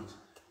Christmas night,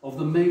 of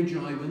the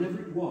Magi, whenever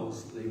it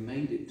was they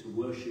made it to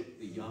worship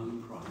the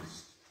young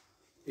Christ.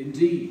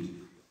 Indeed,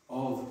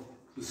 of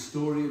the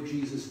story of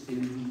Jesus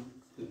in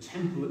the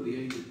temple at the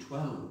age of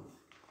 12.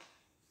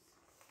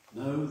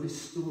 No, this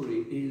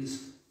story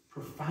is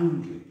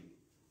profoundly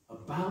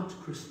about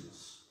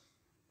Christmas,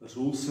 but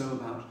also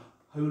about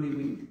Holy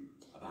Week,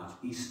 about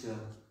Easter,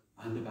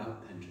 and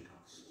about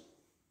Pentecost.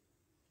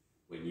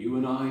 When you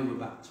and I were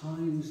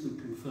baptized and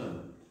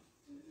confirmed,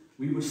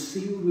 we were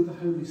sealed with the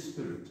Holy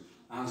Spirit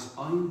as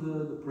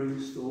either the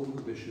priest or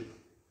the bishop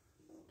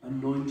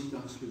anointed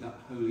us with that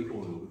holy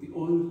oil, with the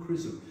oil of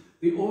chrism,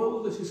 the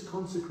oil that is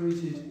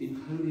consecrated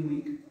in Holy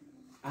Week,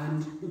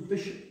 and the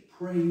bishop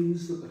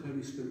prays that the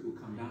Holy Spirit will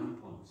come down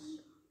upon us.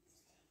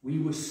 We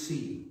were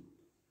sealed.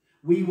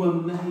 We were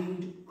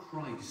made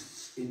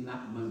Christ's in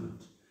that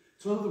moment.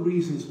 It's one of the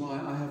reasons why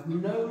I have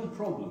no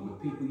problem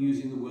with people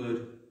using the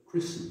word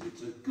christened.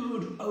 It's a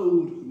good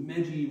old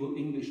medieval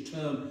English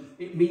term.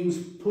 It means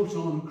put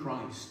on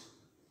Christ.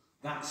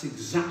 That's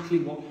exactly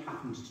what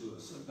happens to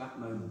us at that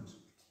moment.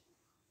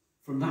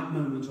 From that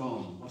moment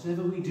on,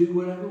 whatever we do,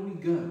 wherever we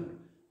go,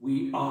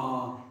 we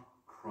are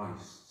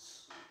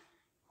Christ's.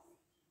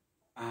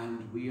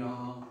 And we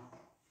are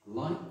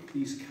like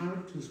these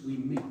characters we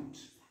meet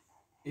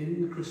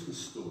in the Christmas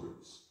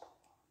stories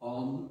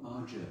on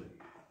our journey,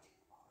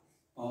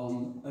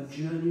 on a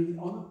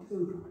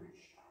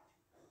pilgrimage,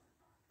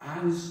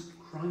 as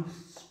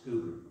Christ's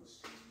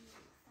pilgrims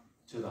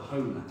to the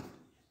homeland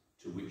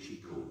to which he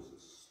calls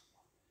us.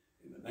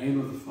 In the name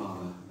of the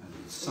Father, and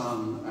of the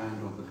Son,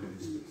 and of the Holy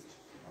Spirit.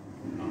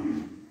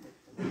 Amen.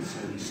 And so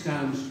we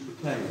stand to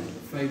proclaim the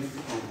faith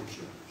of the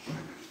Church.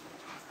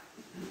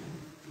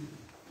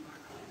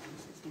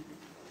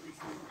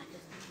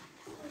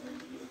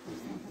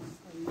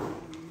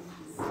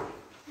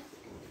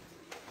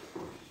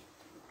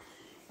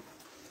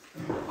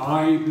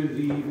 I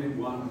believe in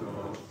one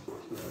God,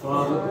 the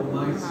Father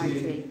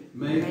Almighty,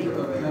 maker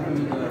of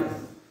heaven and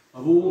earth,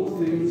 of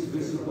all things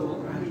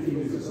visible and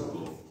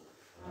invisible.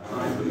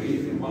 I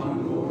believe in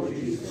one Lord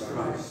Jesus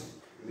Christ,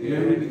 the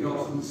only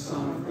begotten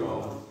Son of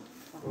God,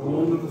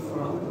 born of the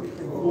Father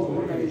before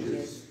all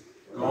ages,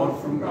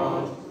 God from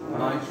God,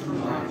 light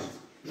from light,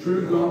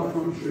 true God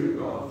from true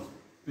God,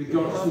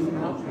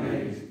 begotten, not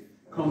made,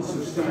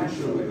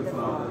 consubstantial with the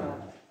Father.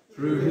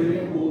 Through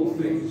him all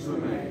things were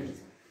made.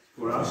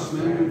 For us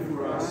men and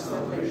for our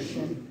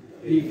salvation,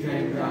 he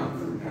came down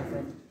from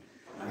heaven,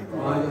 and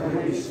by the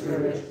Holy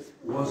Spirit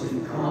was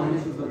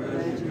incarnate of the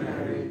Virgin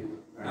Mary,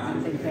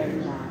 and became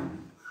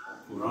man.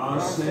 For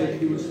our sake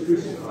he was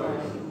crucified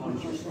under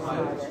Pontius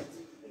Pilate.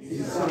 He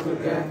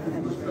suffered death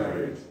and was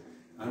buried,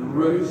 and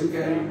rose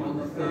again on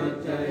the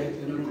third day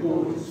in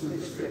accordance with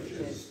the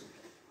Scriptures.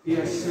 He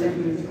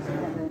ascended into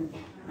heaven,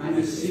 and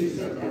is seated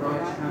at the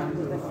right hand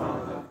of the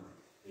Father.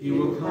 He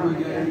will come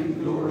again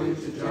in glory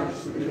to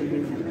judge the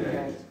living and the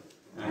dead,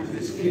 and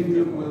his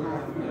kingdom will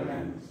have no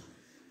end.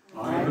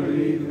 I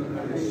believe in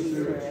the Holy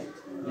Spirit,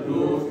 the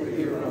Lord, the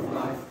giver of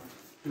life,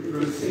 who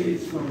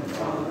proceeds from the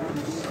Father and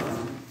the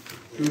Son,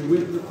 who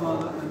with the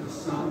Father and the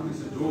Son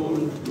is adored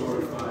and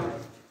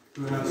glorified,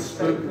 who has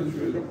spoken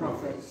through the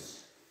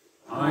prophets.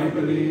 I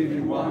believe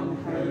in one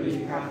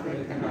holy,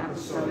 Catholic and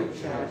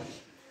Apostolic Church.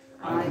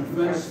 I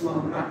confess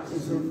one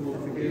baptism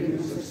for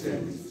forgiveness of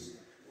sins,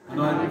 and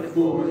I look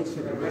forward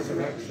to the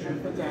resurrection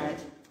of the dead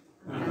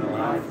and the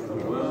life of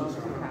the world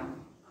to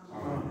come.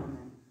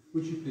 Amen.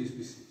 Would you please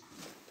be seated?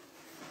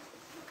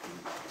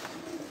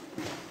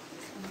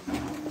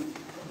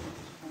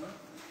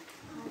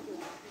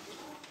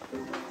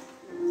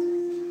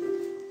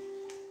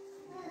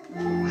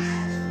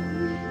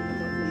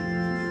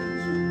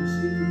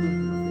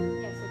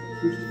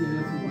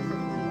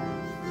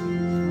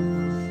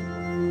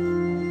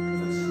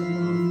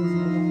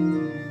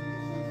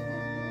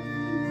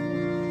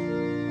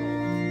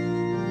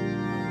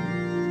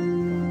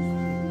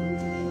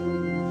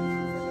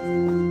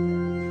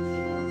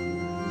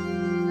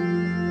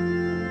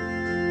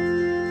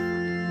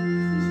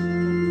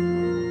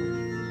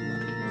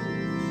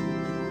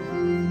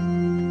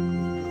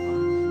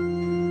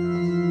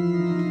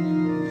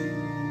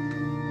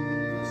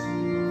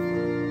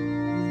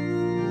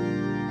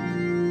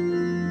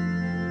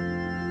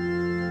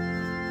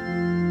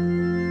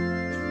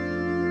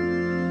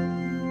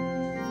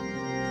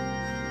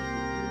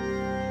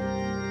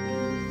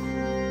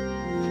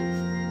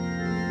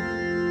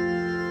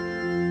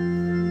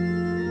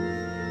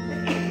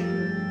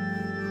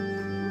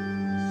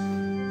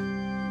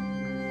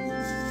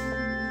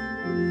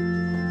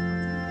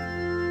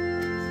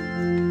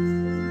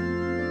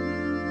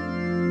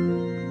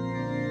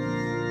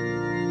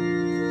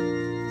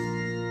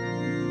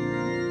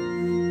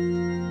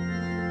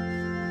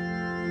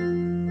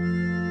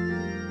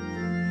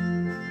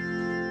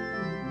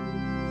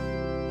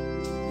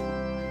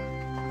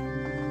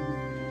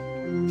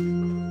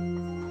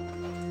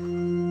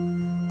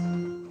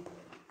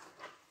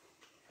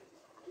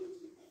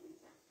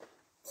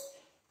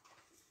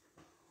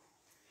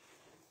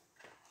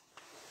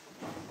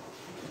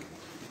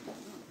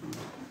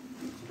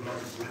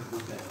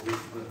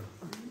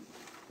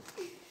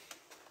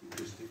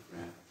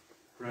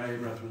 Pray,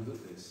 brethren,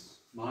 that this,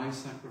 my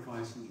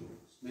sacrifice and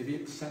yours, may be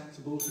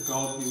acceptable to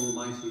God the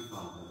Almighty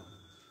Father.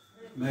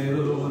 May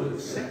the Lord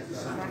accept the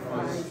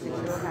sacrifice at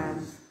your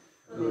hands,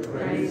 for the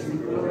praise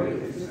and glory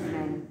of his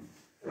name,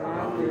 for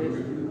our good and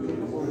the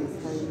good of all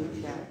his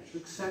holy church.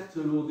 Accept,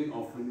 O Lord, the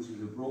offerings we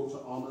have brought to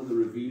honour the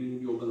revealing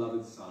of your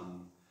beloved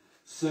Son,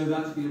 so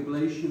that the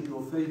oblation of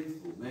your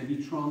faithful may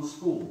be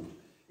transformed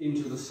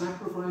into the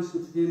sacrifice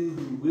of him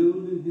who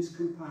willed in his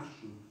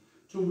compassion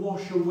to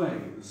wash away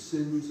the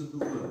sins of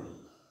the world,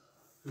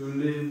 who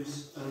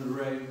lives and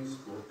reigns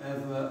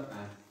forever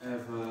and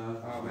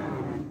ever.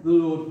 Amen. The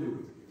Lord be with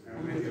you.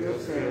 And with your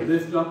spirit.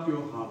 Lift up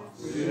your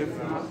hearts. We lift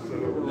them up to the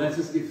Lord. Let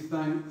us give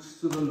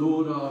thanks to the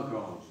Lord our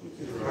God.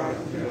 It is right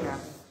and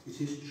just. It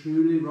is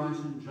truly right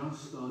and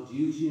just, our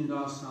duty and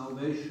our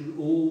salvation,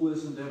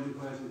 always and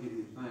everywhere to give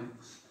you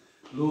thanks.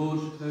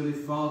 Lord, Holy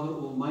Father,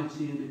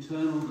 Almighty and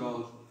eternal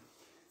God,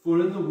 for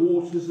in the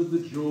waters of the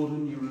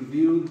Jordan you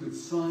revealed with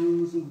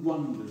signs and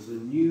wonders a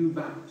new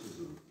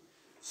baptism,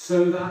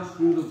 so that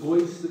through the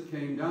voice that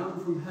came down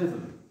from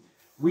heaven,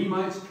 we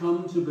might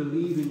come to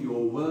believe in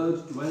your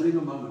word dwelling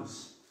among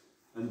us,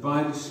 and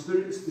by the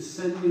Spirit's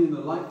descending in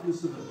the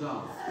likeness of a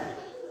dove,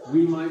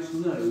 we might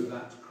know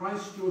that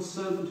Christ your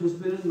servant has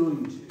been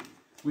anointed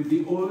with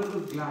the oil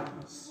of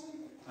gladness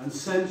and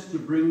sent to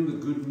bring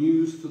the good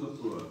news to the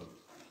poor.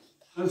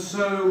 And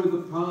so, with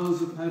the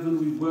powers of heaven,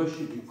 we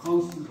worship you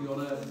constantly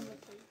on earth,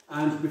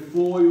 and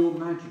before your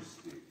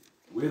majesty,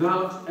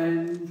 without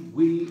end,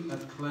 we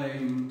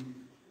acclaim,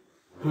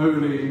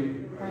 Holy,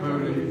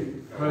 holy,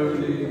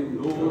 holy,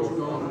 Lord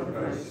God of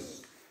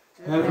hosts.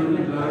 Heaven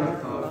and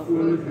earth are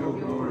full of your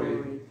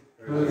glory.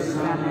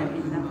 Hosanna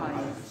in the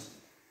highest.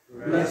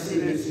 Blessed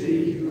is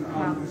he who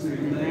comes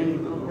in the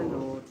name of the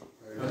Lord.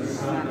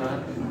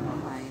 Hosanna in the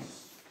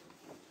highest.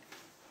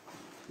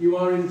 You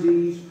are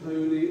indeed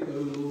holy, O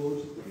Lord,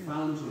 the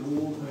fount of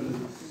all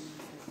holiness.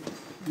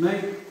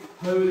 Make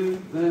holy,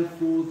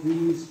 therefore,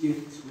 these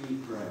gifts, we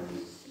pray,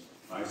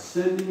 by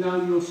sending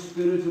down your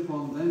Spirit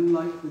upon them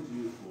like the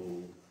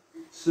dewfall,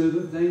 so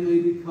that they may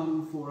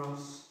become for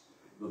us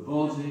the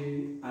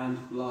body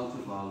and blood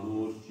of our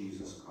Lord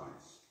Jesus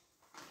Christ.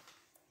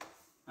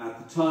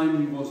 At the time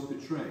he was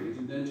betrayed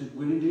and entered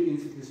willingly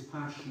into his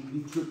passion,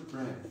 he took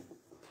bread,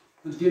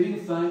 and giving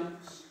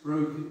thanks,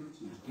 broke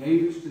it and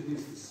gave it to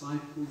his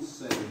disciples,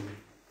 saying,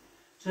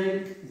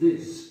 "Take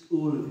this,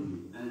 all of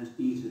you, and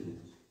eat of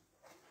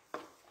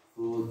it.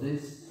 For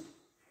this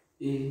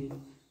is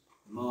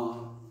my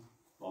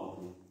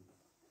body,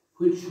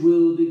 which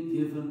will be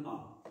given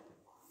up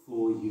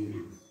for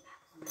you."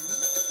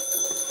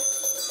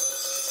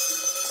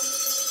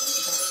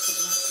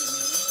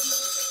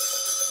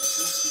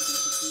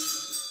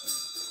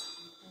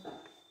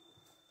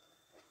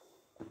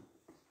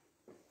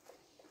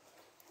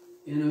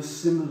 In a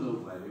similar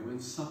way, when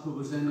supper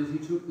was ended, he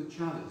took the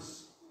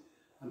chalice,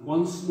 and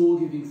once more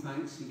giving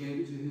thanks, he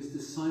gave it to his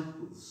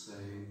disciples,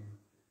 saying,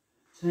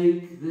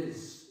 "Take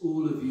this,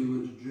 all of you,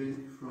 and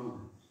drink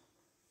from it.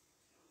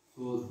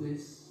 For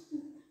this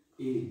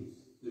is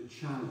the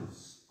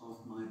chalice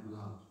of my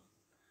blood,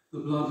 the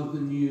blood of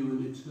the new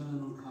and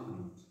eternal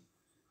covenant,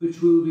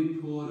 which will be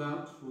poured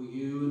out for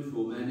you and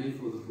for many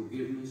for the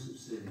forgiveness of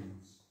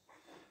sins.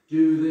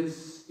 Do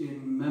this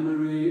in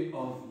memory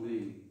of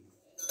me."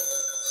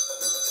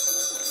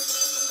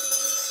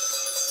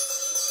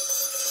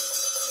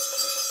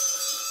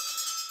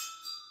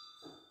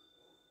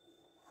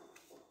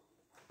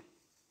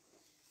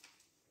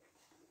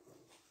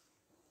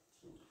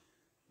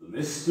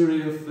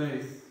 Mystery of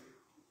faith.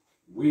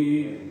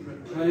 We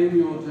proclaim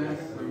your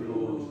death, O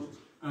Lord,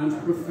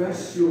 and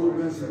profess your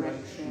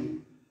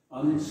resurrection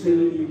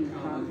until you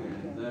come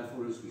again.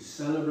 Therefore, as we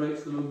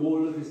celebrate the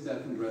memorial of his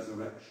death and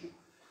resurrection,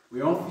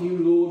 we offer you,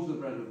 Lord, the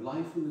bread of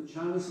life and the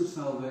chalice of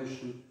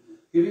salvation,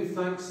 giving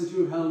thanks that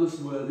you have held us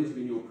worthy to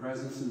be in your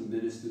presence and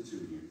minister to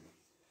you.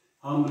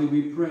 Humbly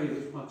we pray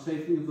that,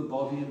 partaking of the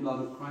body and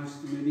blood of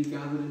Christ, we may be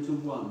gathered into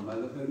one by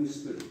the Holy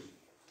Spirit.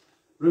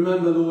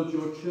 Remember, Lord,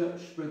 your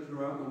church spread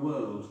throughout the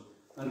world,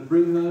 and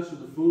bring her to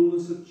the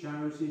fullness of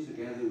charity,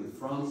 together with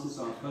Francis,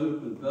 our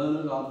Pope, and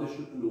Bernard, our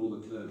Bishop, and all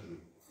the clergy.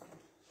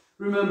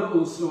 Remember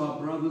also our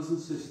brothers and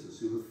sisters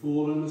who have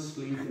fallen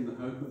asleep in the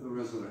hope of the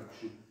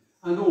resurrection,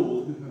 and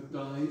all who have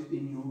died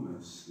in your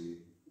mercy.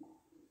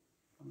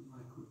 And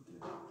my good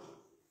day.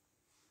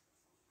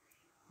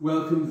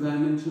 Welcome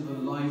them into the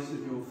light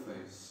of your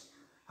face.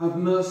 Have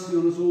mercy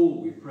on us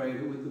all, we pray,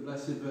 that with the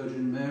Blessed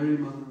Virgin Mary,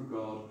 Mother of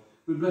God,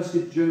 with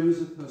blessed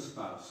Joseph, her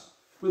spouse,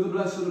 with the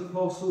blessed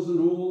apostles and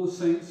all the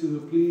saints who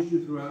have pleased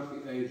you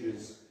throughout the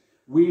ages,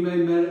 we may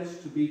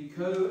merit to be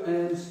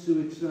co-heirs to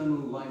eternal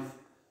life,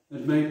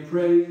 and may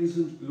praise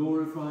and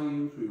glorify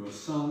you through your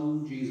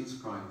Son,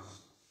 Jesus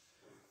Christ.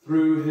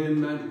 Through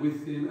him and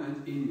with him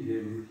and in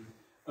him,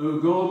 O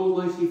God,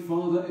 Almighty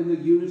Father, in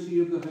the unity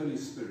of the Holy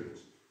Spirit,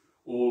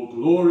 all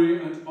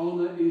glory and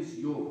honour is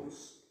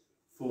yours,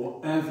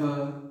 for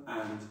ever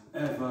and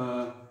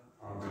ever.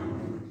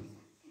 Amen.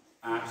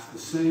 At the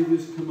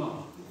Saviour's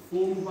command,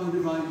 formed by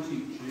divine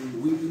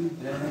teaching, we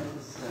dare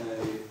to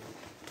say,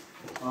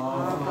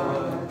 Our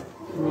Father,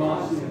 who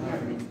art in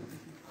heaven,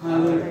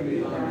 hallowed be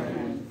thy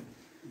name.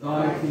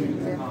 Thy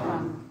kingdom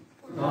come,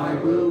 thy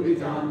will be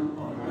done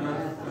on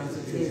earth as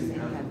it is in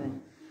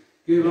heaven.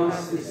 Give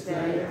us this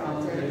day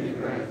our daily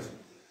bread,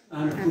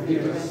 and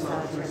forgive us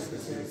our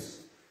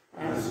trespasses,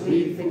 as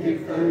we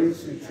forgive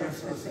those who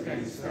trespass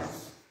against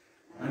us.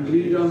 And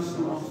lead us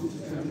not into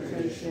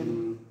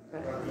temptation,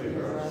 but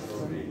deliver us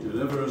from evil.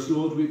 Deliver us,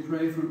 Lord, we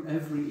pray, from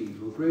every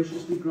evil.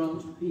 Graciously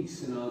grant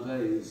peace in our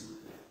days,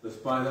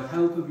 that by the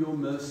help of your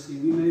mercy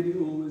we may be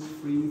always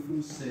free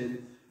from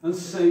sin and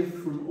safe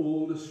from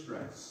all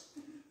distress,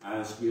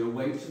 as we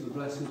await the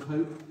blessed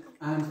hope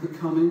and the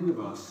coming of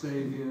our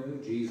Saviour,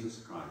 Jesus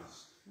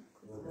Christ.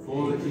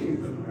 For the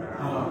kingdom,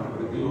 power,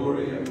 and the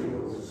glory are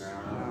yours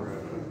now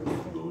and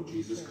forever. Lord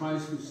Jesus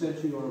Christ, who said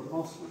to your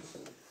apostles,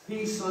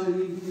 "Peace I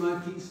leave you, my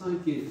peace I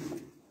give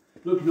you.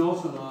 Look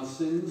not on our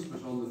sins,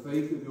 but on the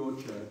faith of your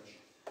church,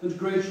 and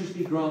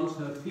graciously grant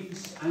her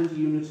peace and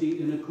unity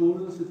in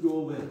accordance with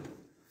your will,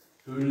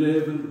 who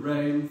live and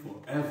reign for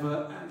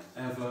ever and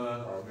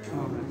ever.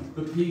 Amen.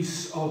 The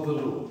peace of the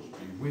Lord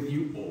be with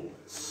you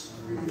always."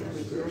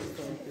 with your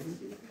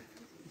spirit.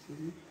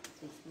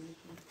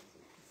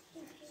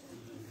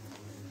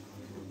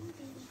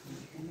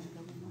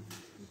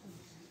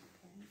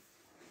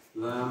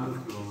 Lamb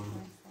of God,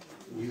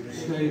 you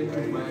take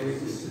away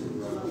the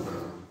sins of the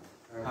world.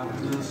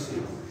 Have mercy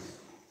on us.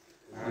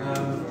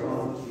 Lamb of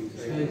God, you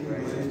take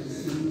away the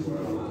sins of the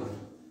world.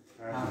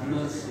 Have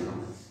mercy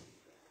on us.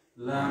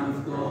 Lamb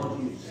of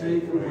God, you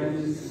take away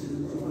the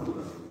sins of the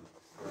world.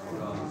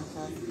 Grant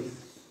us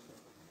peace.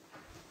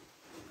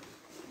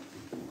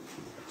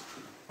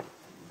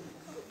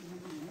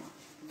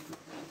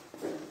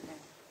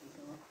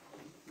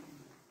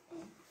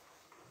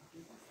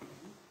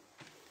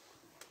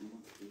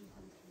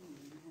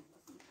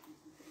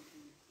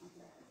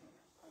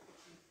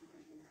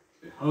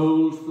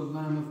 Behold the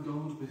Lamb of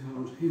God,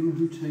 behold him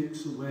who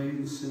takes away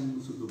the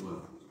sins of the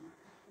world.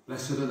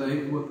 Blessed are they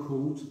who are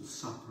called to the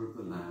supper of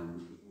the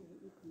Lamb.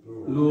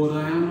 Lord,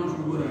 I am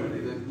not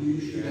worthy that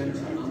you should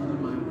enter under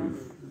my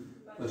roof,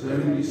 but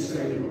only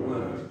say the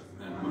word,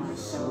 and my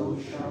soul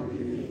shall be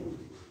healed.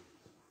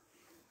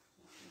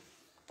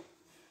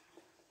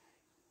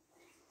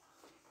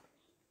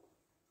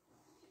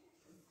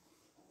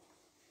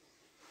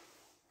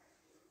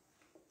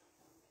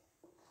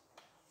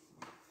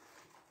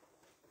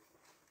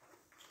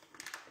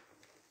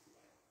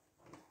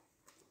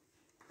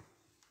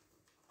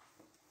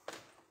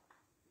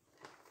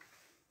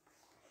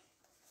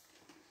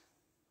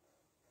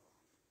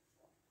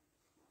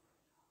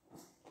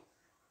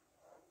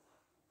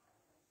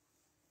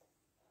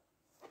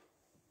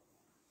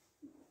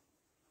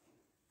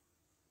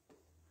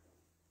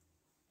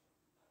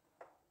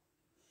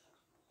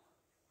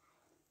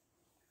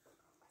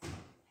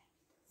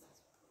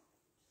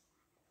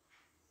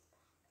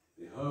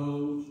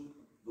 Behold,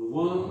 the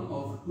one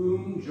of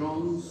whom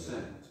John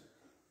said,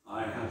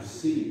 I have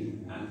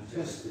seen and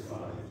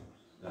testified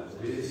that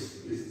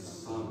this is the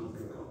Son of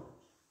God.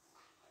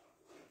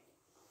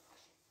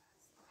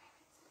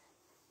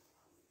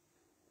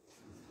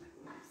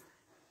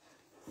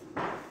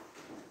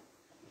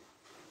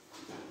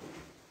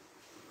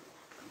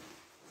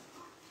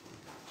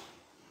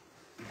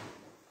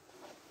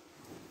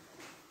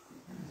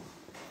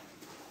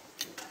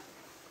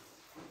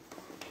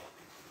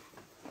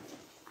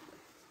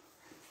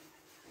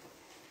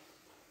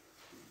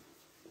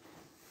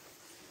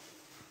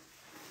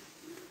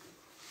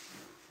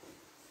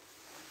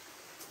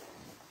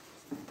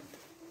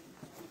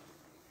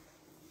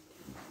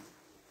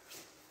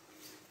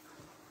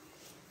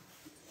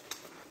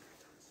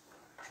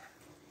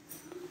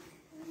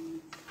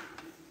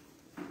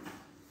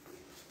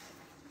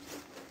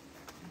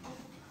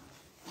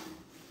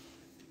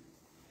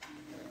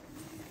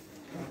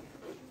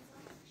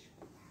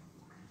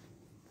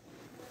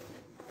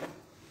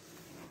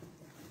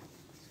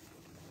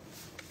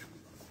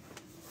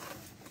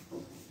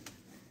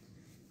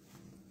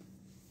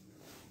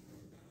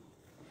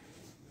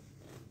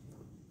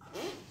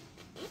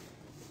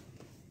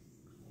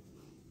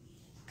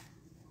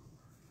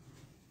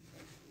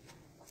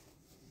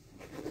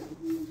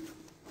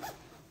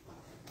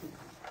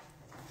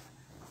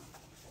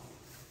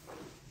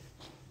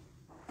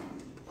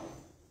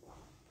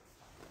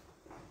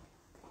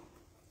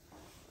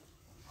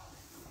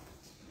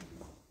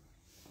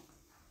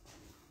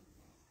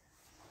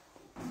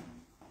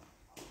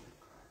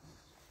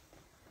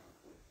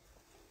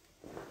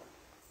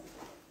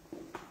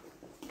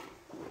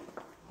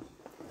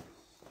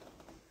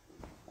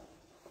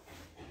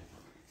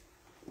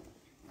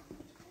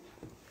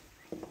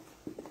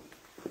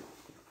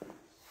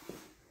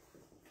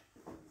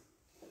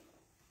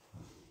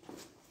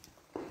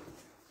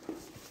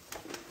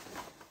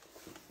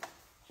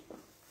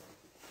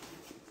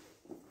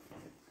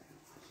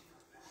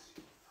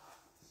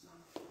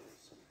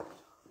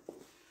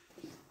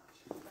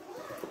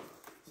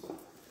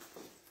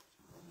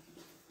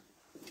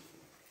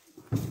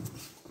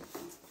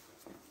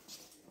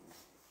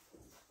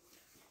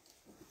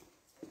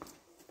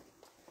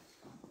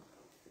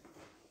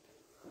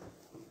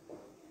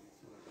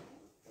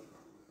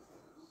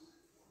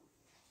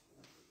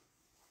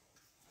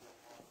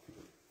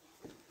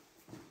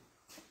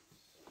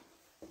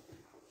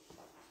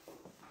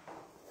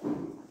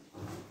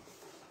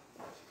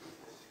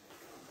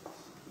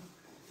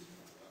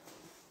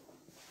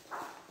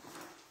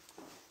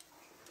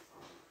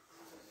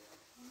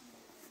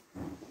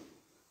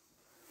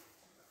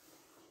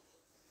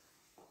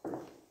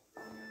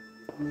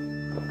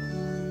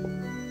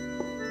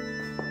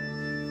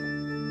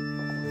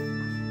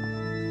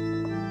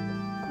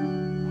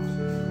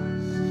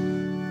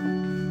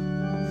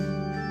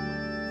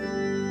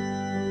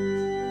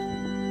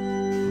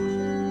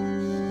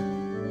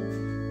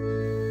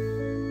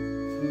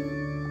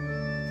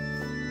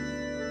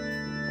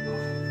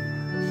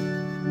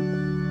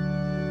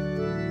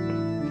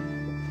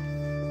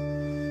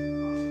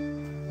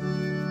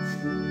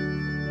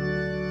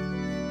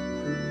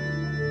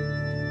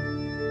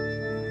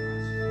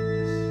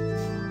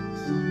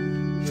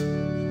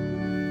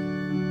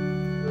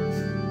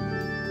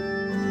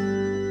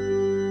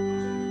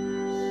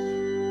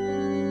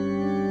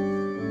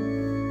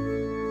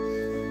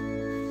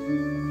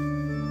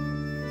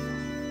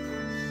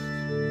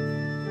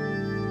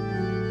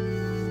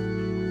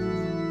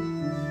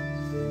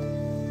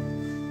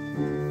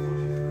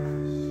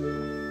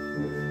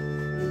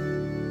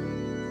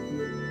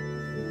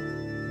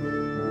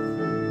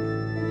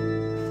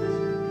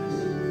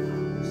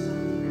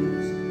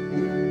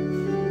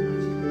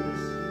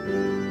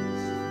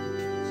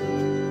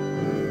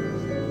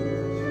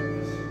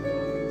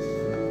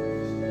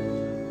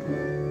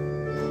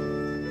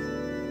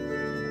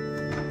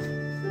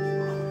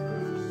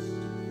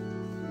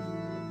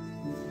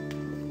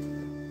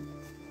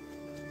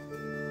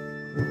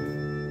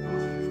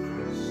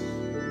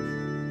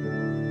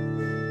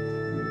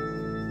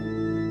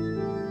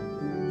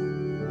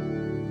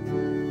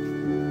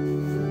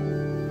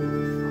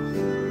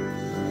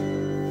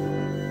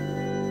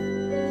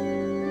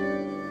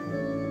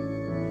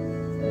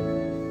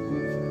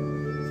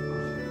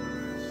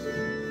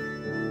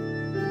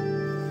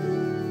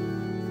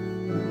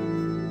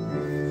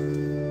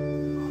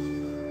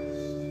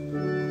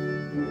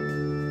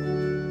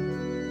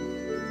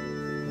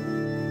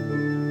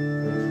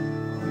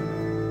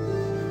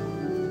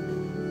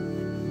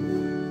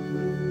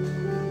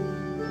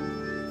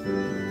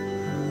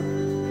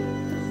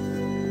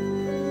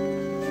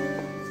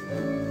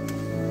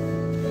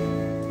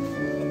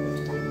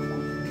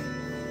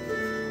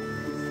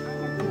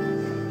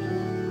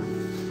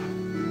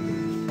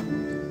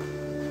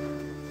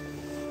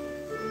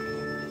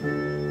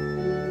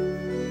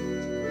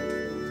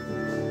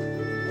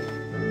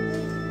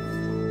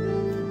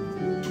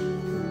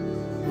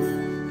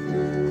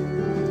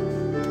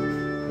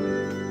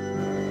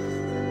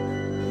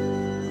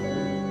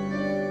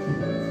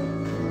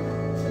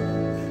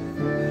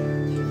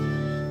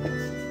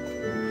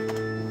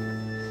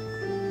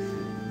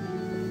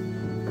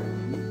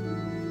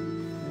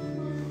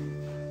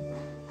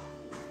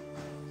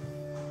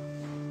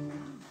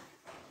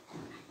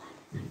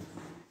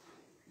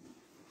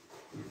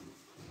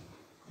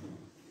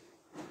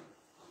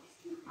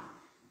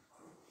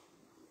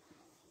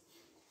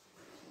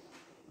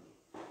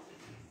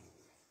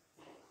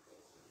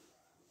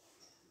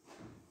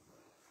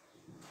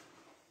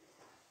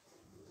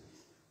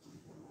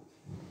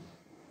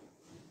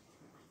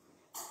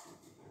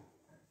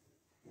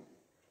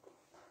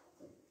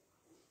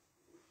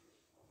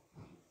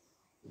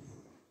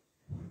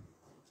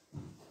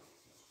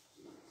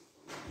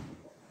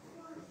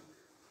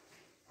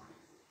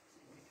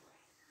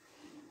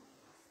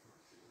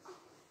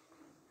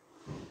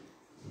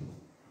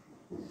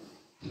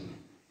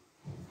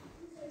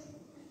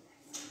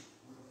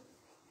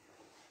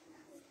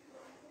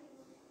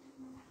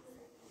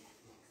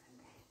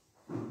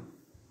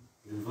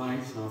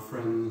 invite our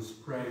friends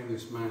praying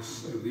this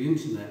Mass over the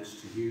internet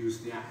to use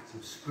the act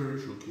of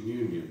spiritual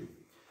communion.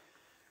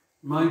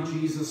 My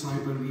Jesus, I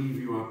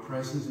believe you are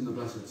present in the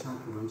Blessed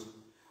Sacrament.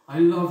 I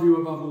love you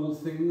above all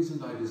things,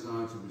 and I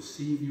desire to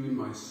receive you in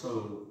my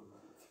soul.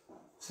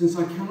 Since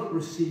I cannot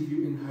receive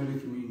you in Holy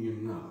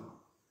Communion now,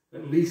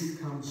 at least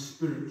come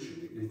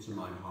spiritually into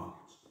my heart.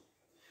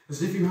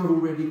 As if you have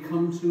already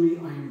come to me,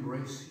 I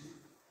embrace you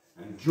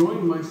and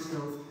join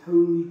myself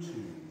wholly to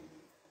you.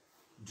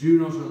 Do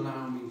not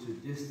allow me to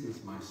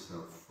distance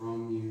myself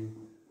from you.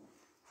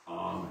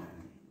 Amen.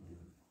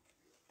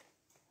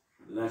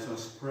 Let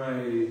us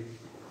pray.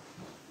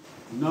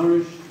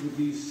 Nourished with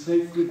these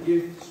sacred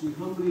gifts, we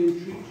humbly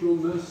entreat your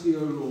mercy, O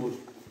Lord,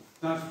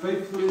 that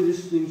faithfully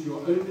listening to your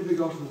only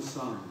begotten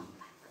Son,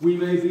 we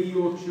may be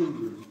your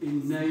children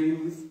in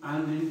name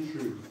and in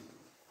truth.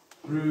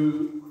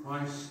 Through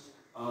Christ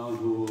our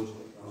Lord.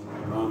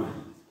 Amen.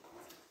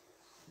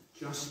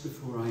 Just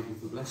before I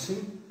give the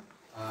blessing,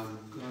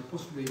 could I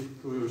possibly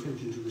draw your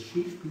attention to the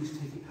sheet? Please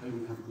take it home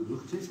and have a good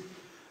look at it.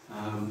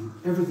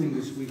 Everything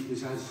this week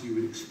is as you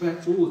would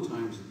expect, all the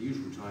times are the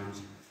usual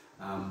times,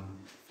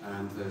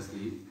 and there's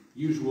the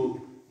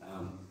usual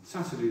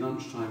Saturday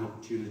lunchtime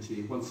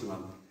opportunity once a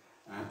month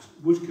at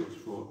Woodkilt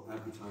for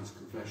advertised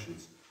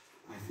confessions.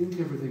 I think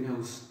everything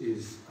else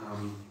is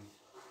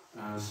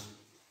as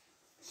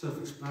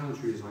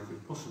self-explanatory as I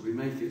could possibly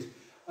make it.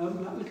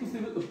 That little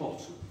thing at the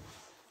bottom,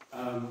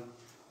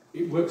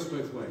 it works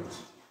both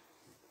ways.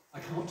 I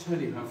can't tell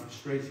you how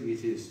frustrating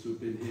it is to have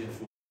been here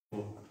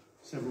for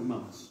several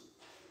months,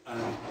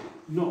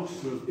 not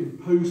to have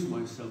imposed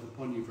myself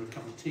upon you for a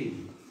cup of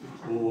tea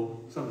or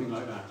something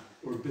like that,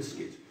 or a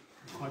biscuit.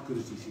 I'm quite good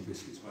at eating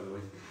biscuits, by the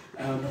way.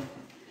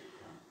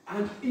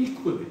 And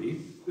equally,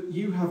 that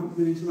you haven't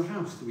been into the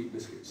house to eat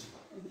biscuits,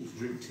 to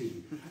drink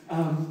tea,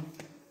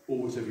 or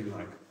whatever you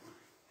like.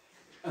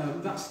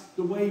 That's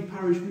the way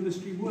parish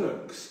ministry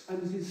works,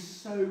 and it is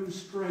so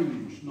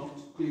strange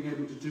not being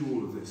able to do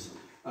all of this.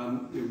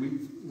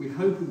 We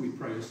hope and we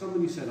pray, as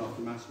somebody said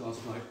after Mass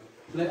last night,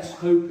 let's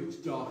hope it's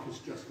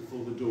darkest just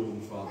before the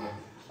dawn, Father.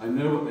 I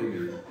know what they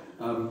mean.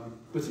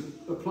 But it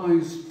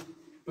applies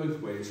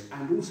both ways,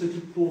 and also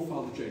to poor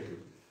Father Jacob.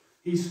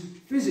 He's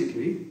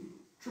physically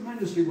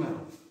tremendously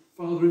well.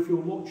 Father, if you're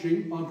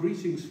watching, our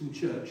greetings from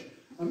church.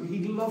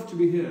 He'd love to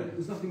be here.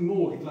 There's nothing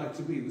more he'd like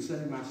to be than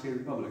saying Mass here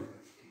in public.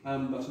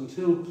 But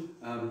until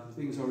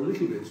things are a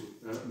little bit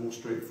more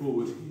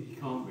straightforward, he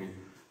can't be.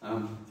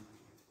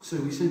 So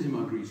we send him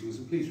our greetings,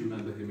 and please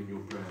remember him in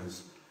your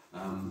prayers.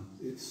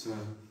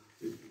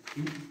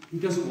 He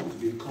doesn't want to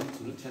be in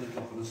Compton at 10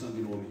 o'clock on a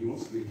Sunday morning. He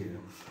wants to be here.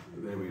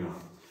 But there we are.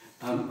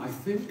 I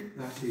think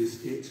that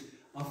is it.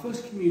 Our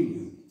first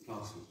communion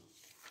classes.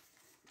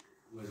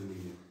 Where's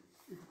Amelia?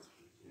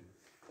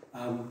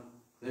 Yeah.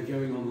 They're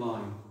going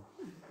online.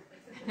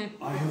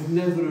 I have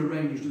never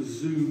arranged a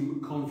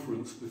Zoom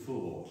conference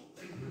before.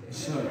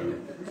 So,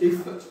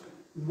 if at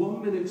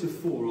 1 minute to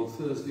 4 on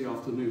Thursday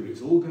afternoon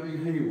it's all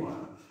going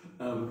haywire,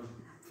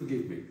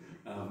 forgive me.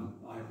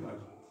 I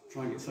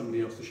try and get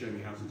somebody else to show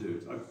me how to do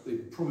it. They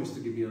promised to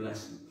give me a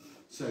lesson.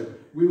 So,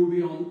 we will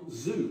be on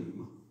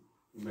Zoom,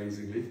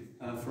 amazingly,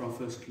 for our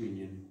first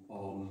communion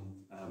on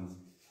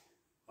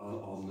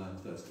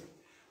Thursday.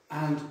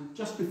 And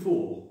just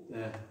before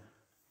they're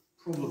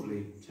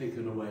probably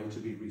taken away to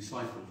be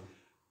recycled,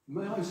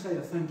 may I say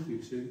a thank you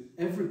to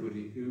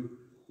everybody who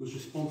was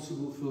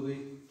responsible for the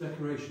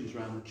decorations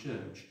around the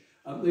church.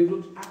 They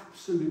looked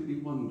absolutely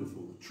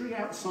wonderful. The tree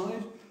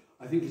outside,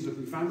 I think, is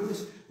looking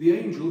fabulous. The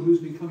angel, who's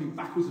been coming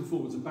backwards and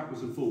forwards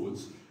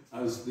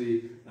as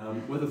the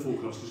weather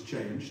forecast has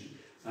changed,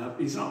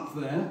 is up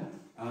there.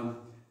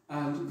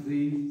 And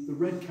the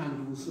red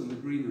candles and the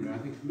greenery, I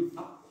think, look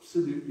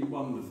absolutely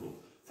wonderful.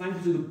 Thank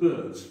you to the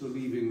birds for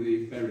leaving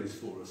the berries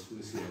for us for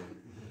this year.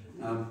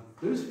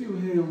 Those of you who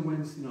were here on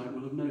Wednesday night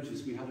will have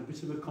noticed we had a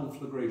bit of a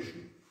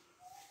conflagration.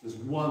 There's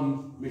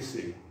one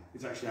missing.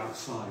 It's actually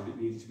outside. It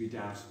needed to be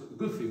doused. But the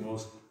good thing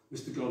was,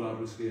 Mr. Goddard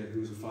was here, who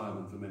was a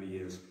fireman for many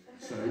years.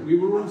 So we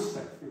were all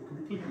safe. We were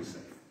completely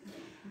safe.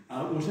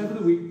 Whatever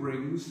the week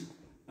brings,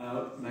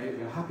 may it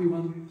be a happy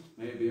one,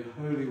 may it be a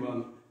holy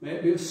one, may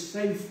it be a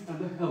safe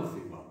and a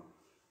healthy one.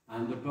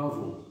 And above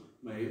all,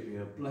 may it be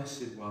a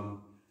blessed one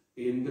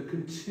in the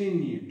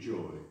continued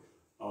joy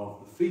of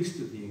the Feast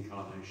of the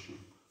Incarnation,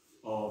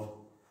 of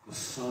the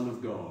Son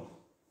of God,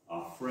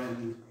 our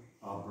friend,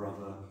 our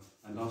brother,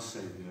 and our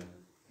Saviour,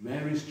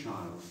 Mary's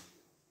child,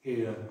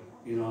 here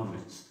in our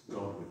midst,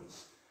 God with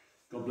us.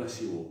 God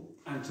bless you all.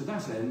 And to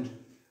that end,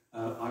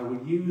 I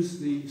will use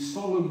the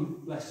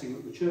solemn blessing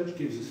that the Church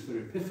gives us for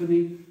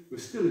Epiphany. We're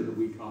still in the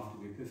week after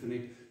the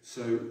Epiphany,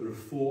 so there are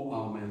 4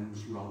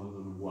 amens rather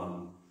than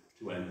 1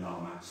 to end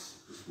our Mass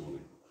this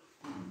morning.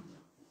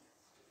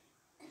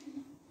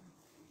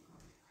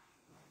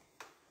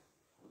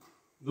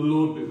 The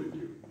Lord be with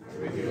you.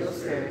 And with your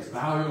spirit.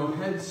 Bow your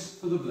heads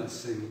for the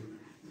blessing.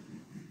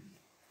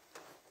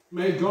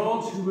 May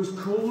God, who has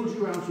called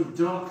you out of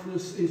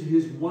darkness into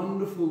his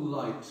wonderful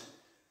light,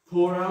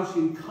 pour out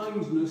in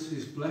kindness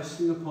his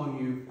blessing upon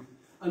you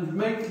and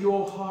make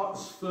your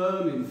hearts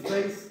firm in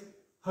faith,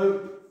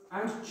 hope,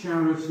 and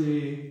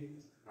charity.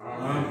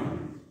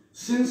 Amen.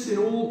 Since in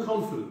all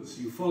confidence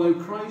you follow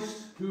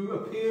Christ, who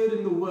appeared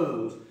in the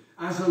world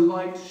as a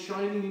light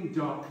shining in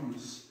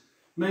darkness,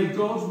 may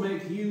God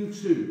make you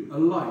too a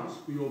light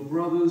for your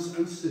brothers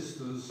and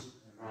sisters.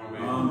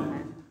 Amen.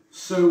 Amen.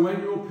 So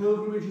when your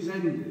pilgrimage is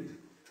ended,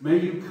 may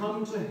you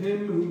come to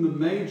him whom the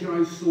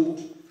Magi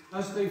sought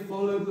as they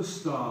followed the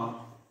star,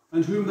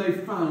 and whom they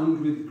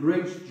found with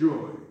great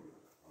joy,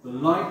 the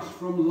light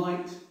from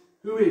light,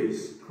 who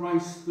is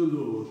Christ the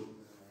Lord.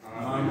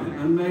 Amen.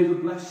 And may the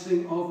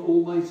blessing of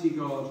Almighty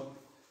God,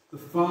 the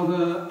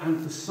Father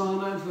and the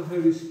Son and the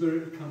Holy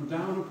Spirit come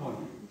down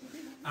upon you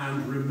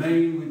and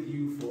remain with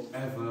you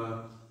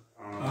forever.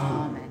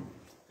 Amen.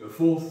 Go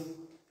forth.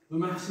 The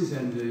Mass is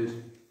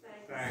ended.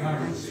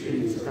 Thanks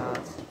be to God.